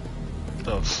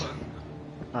 The fuck?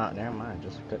 Never mind.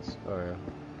 Just cuts or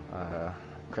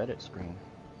credit screen.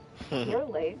 You're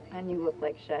late, and you look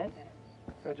like shit.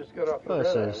 I just got off the Oh, it red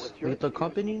eye. says What's your Lethal excuse?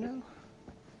 Company now?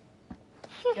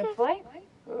 Good flight?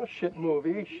 Oh, shit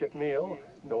movie, shit meal,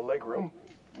 no leg room.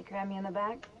 They cram me in the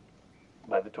back?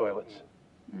 By the toilets.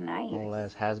 Nice. All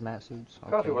as hazmat suits?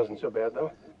 Okay. Coffee wasn't so bad,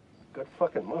 though. Good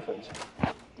fucking muffins.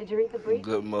 Did you read the brief?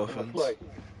 Good The muffins. flight.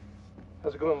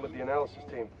 How's it going with the analysis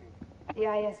team? The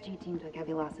ISG team took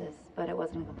heavy losses, but it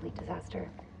wasn't a complete disaster.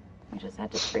 We just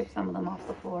had to scrape some of them off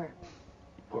the floor.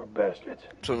 Poor bastards.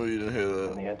 Tell me you didn't hear And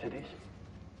that. the entities?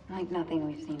 Like nothing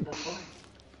we've seen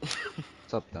before.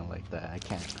 Something like that. I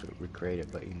can't recreate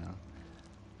it, but you know.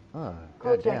 Oh,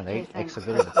 Cool goddamn, they jet casing.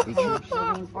 exhibited the features.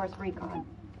 Reinforced recon.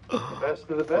 The best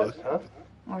of the best, huh?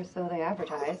 Or so they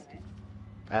advertised.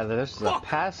 Either this is a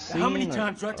past scene How many or-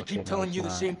 times do I have to okay, keep no, telling it's you the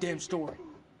not. same damn story?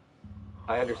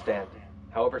 I understand.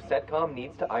 However, CENTCOM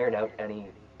needs to iron out any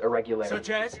irregularities. Such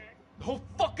as? The whole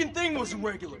fucking thing was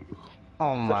irregular.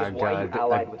 Oh my as why you god,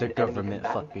 allied the with an enemy government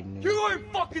combatant? fucking knew. You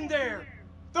ain't fucking there!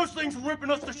 Those things were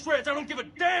ripping us to shreds. I don't give a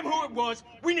damn who it was.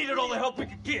 We needed all the help we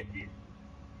could get.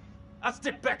 I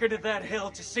stepped back into that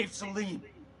hell to save Salim.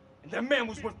 And that man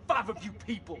was worth 5 of you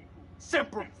people.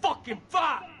 Semper fucking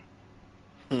 5!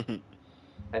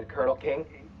 And Colonel King?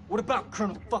 What about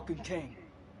Colonel fucking King?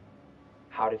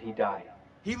 How did he die?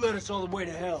 He led us all the way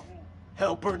to hell.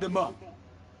 Hell burned him up.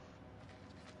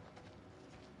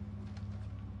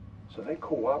 So they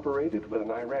cooperated with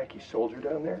an Iraqi soldier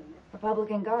down there?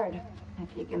 Republican Guard,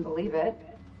 if you can believe it.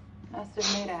 Must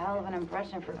have made a hell of an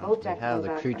impression for both They Jack have the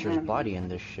Novak creature's and him. body in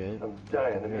this shit. I'm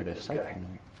dying to They're meet to this guy. siphon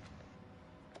it.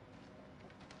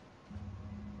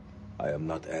 I am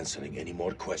not answering any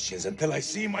more questions until I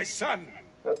see my son.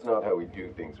 That's not how we do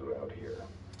things around here.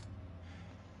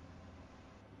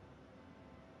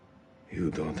 You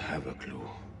don't have a clue.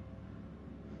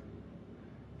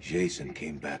 Jason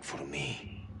came back for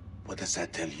me. What does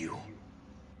that tell you?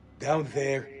 Down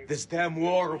there, this damn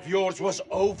war of yours was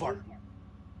over.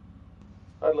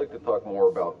 I'd like to talk more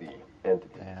about the entity.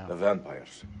 Damn. The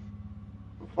vampires.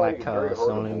 Like Very how hard to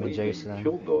Solim and believe that you Jason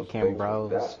killed those became things like bros.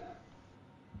 that.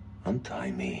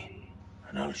 Untie me,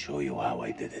 and I'll show you how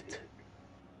I did it.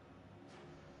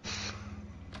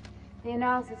 The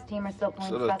analysis team are still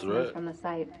pulling Is that a specimens threat? from the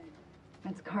site.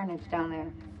 It's carnage down there.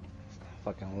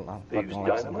 Fucking, I'm They fucking use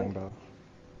like dynamite? Solim, bro.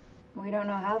 We don't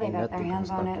know how they Ain't got their nothing hands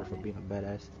on constructive it. for being a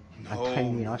badass. No. I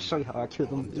mean, I'll show you how I killed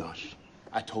them. Done.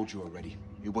 I told you already.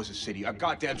 It was a city, a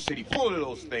goddamn city full of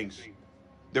those things.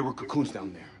 There were cocoons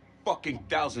down there. Fucking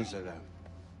thousands of them.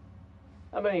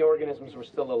 How many organisms were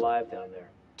still alive down there?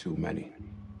 Too many.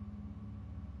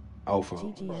 Alpha.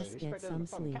 GGS, get some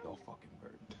sleep. All fucking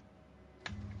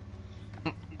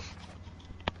burned.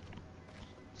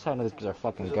 Some of these are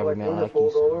fucking This is like government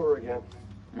Wonderfold all lackeys. over again.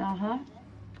 Uh-huh.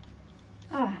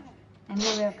 Ah, and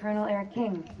here we have Colonel Eric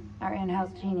King, our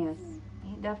in-house genius.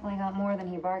 He definitely got more than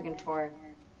he bargained for,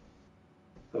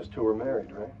 Those two were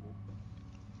married, right?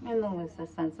 in the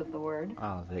loosest sense of the word.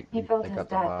 Oh, they He felt got his the death.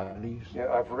 bodies.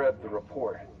 Yeah, I've read the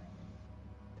report.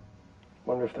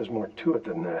 Wonder if there's more to it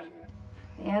than that.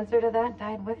 The answer to that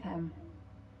died with him.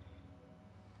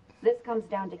 This comes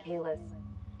down to Kalis.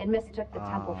 It mistook the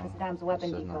temple for Saddam's weapon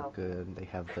This is depot. not good. They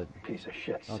have the. Piece of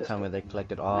shit Don't system. tell me they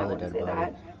collected I all the wouldn't dead say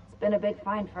bodies. that. It's been a big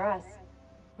find for us.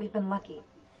 We've been lucky.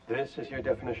 This is your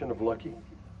definition of lucky?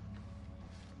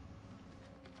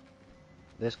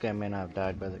 This guy may not have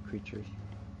died by the creatures,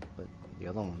 but the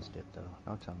other ones did though.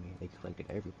 Don't tell me they collected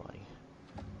everybody.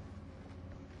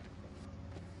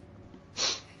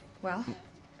 Well,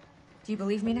 do you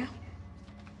believe me now?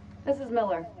 This is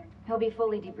Miller. He'll be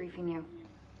fully debriefing you.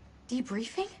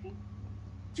 Debriefing?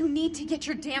 You need to get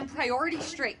your damn priorities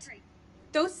straight.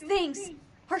 Those things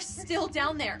are still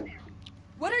down there.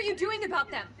 What are you doing about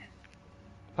them?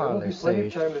 Probably There'll be plenty say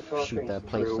of time to talk shoot things that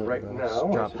place through up, right bro.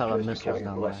 now. Drop I hella suggest you missiles count your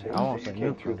down blessings there. I won't that say you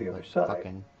came nuke through them, the other but side.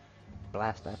 fucking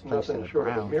blast that It's place to nothing the short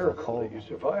of a ground for a miracle hole. that you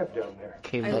survived down there.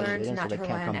 Cave I those learned in so not they to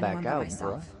can't rely come on back anyone but out,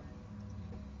 bro. myself.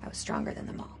 I was stronger than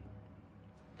them all.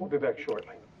 We'll be back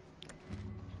shortly.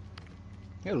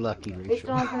 You're lucky, You Rachel.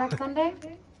 still on for next Sunday?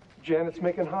 Janet's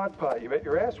making hot pot. You bet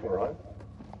your ass we're on.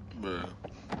 Bruh.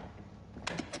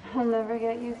 I'll never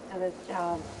get used to this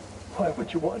job. Why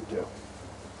would you want to?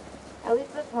 At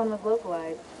least this one was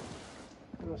localized.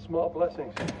 Small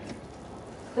blessings.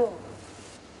 So,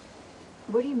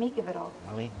 what do you make of it all?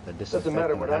 Molly, the Doesn't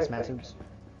matter disinfectant what I hazmat think. suits?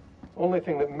 Only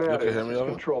thing that matters hear me, is Owen?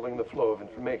 controlling the flow of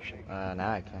information. Now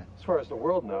I can't. As far as the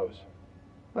world knows,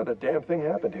 not a damn thing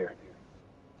happened here.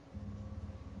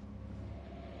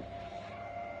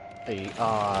 Hey,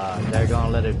 they're gonna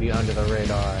let it be under the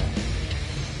radar.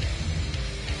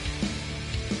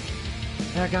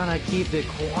 They're gonna keep it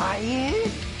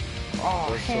quiet? Oh,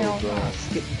 That's so hell no. dumb.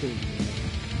 Skip to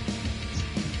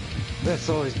That's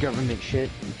always government shit.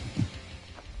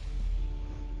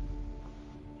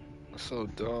 So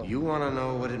dumb. You want to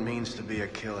know what it means to be a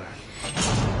killer?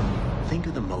 Think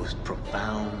of the most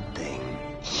profound thing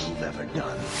you've ever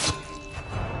done.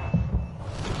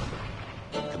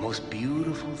 The most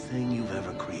beautiful thing you've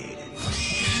ever created.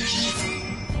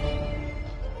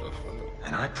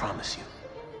 And I promise you,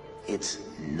 it's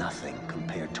nothing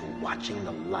compared to watching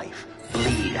the life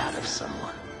bleed out of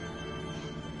someone.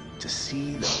 To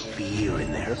see the fear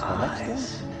in their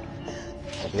eyes.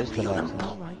 To feel them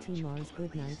Marz-YT Marz,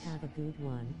 good night, have a good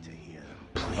one.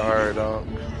 Alright,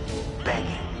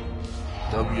 begging.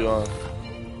 W on.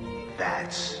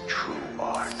 That's true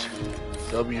art.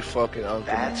 W fucking Uncle.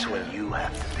 That's what you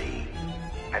have to be.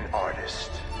 An artist.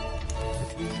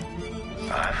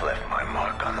 I've left my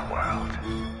mark on the world.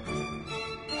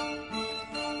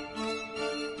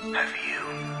 Have you?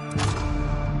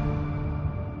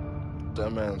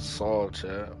 That man saw,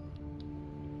 chat.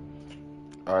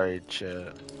 Alright,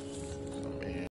 chat.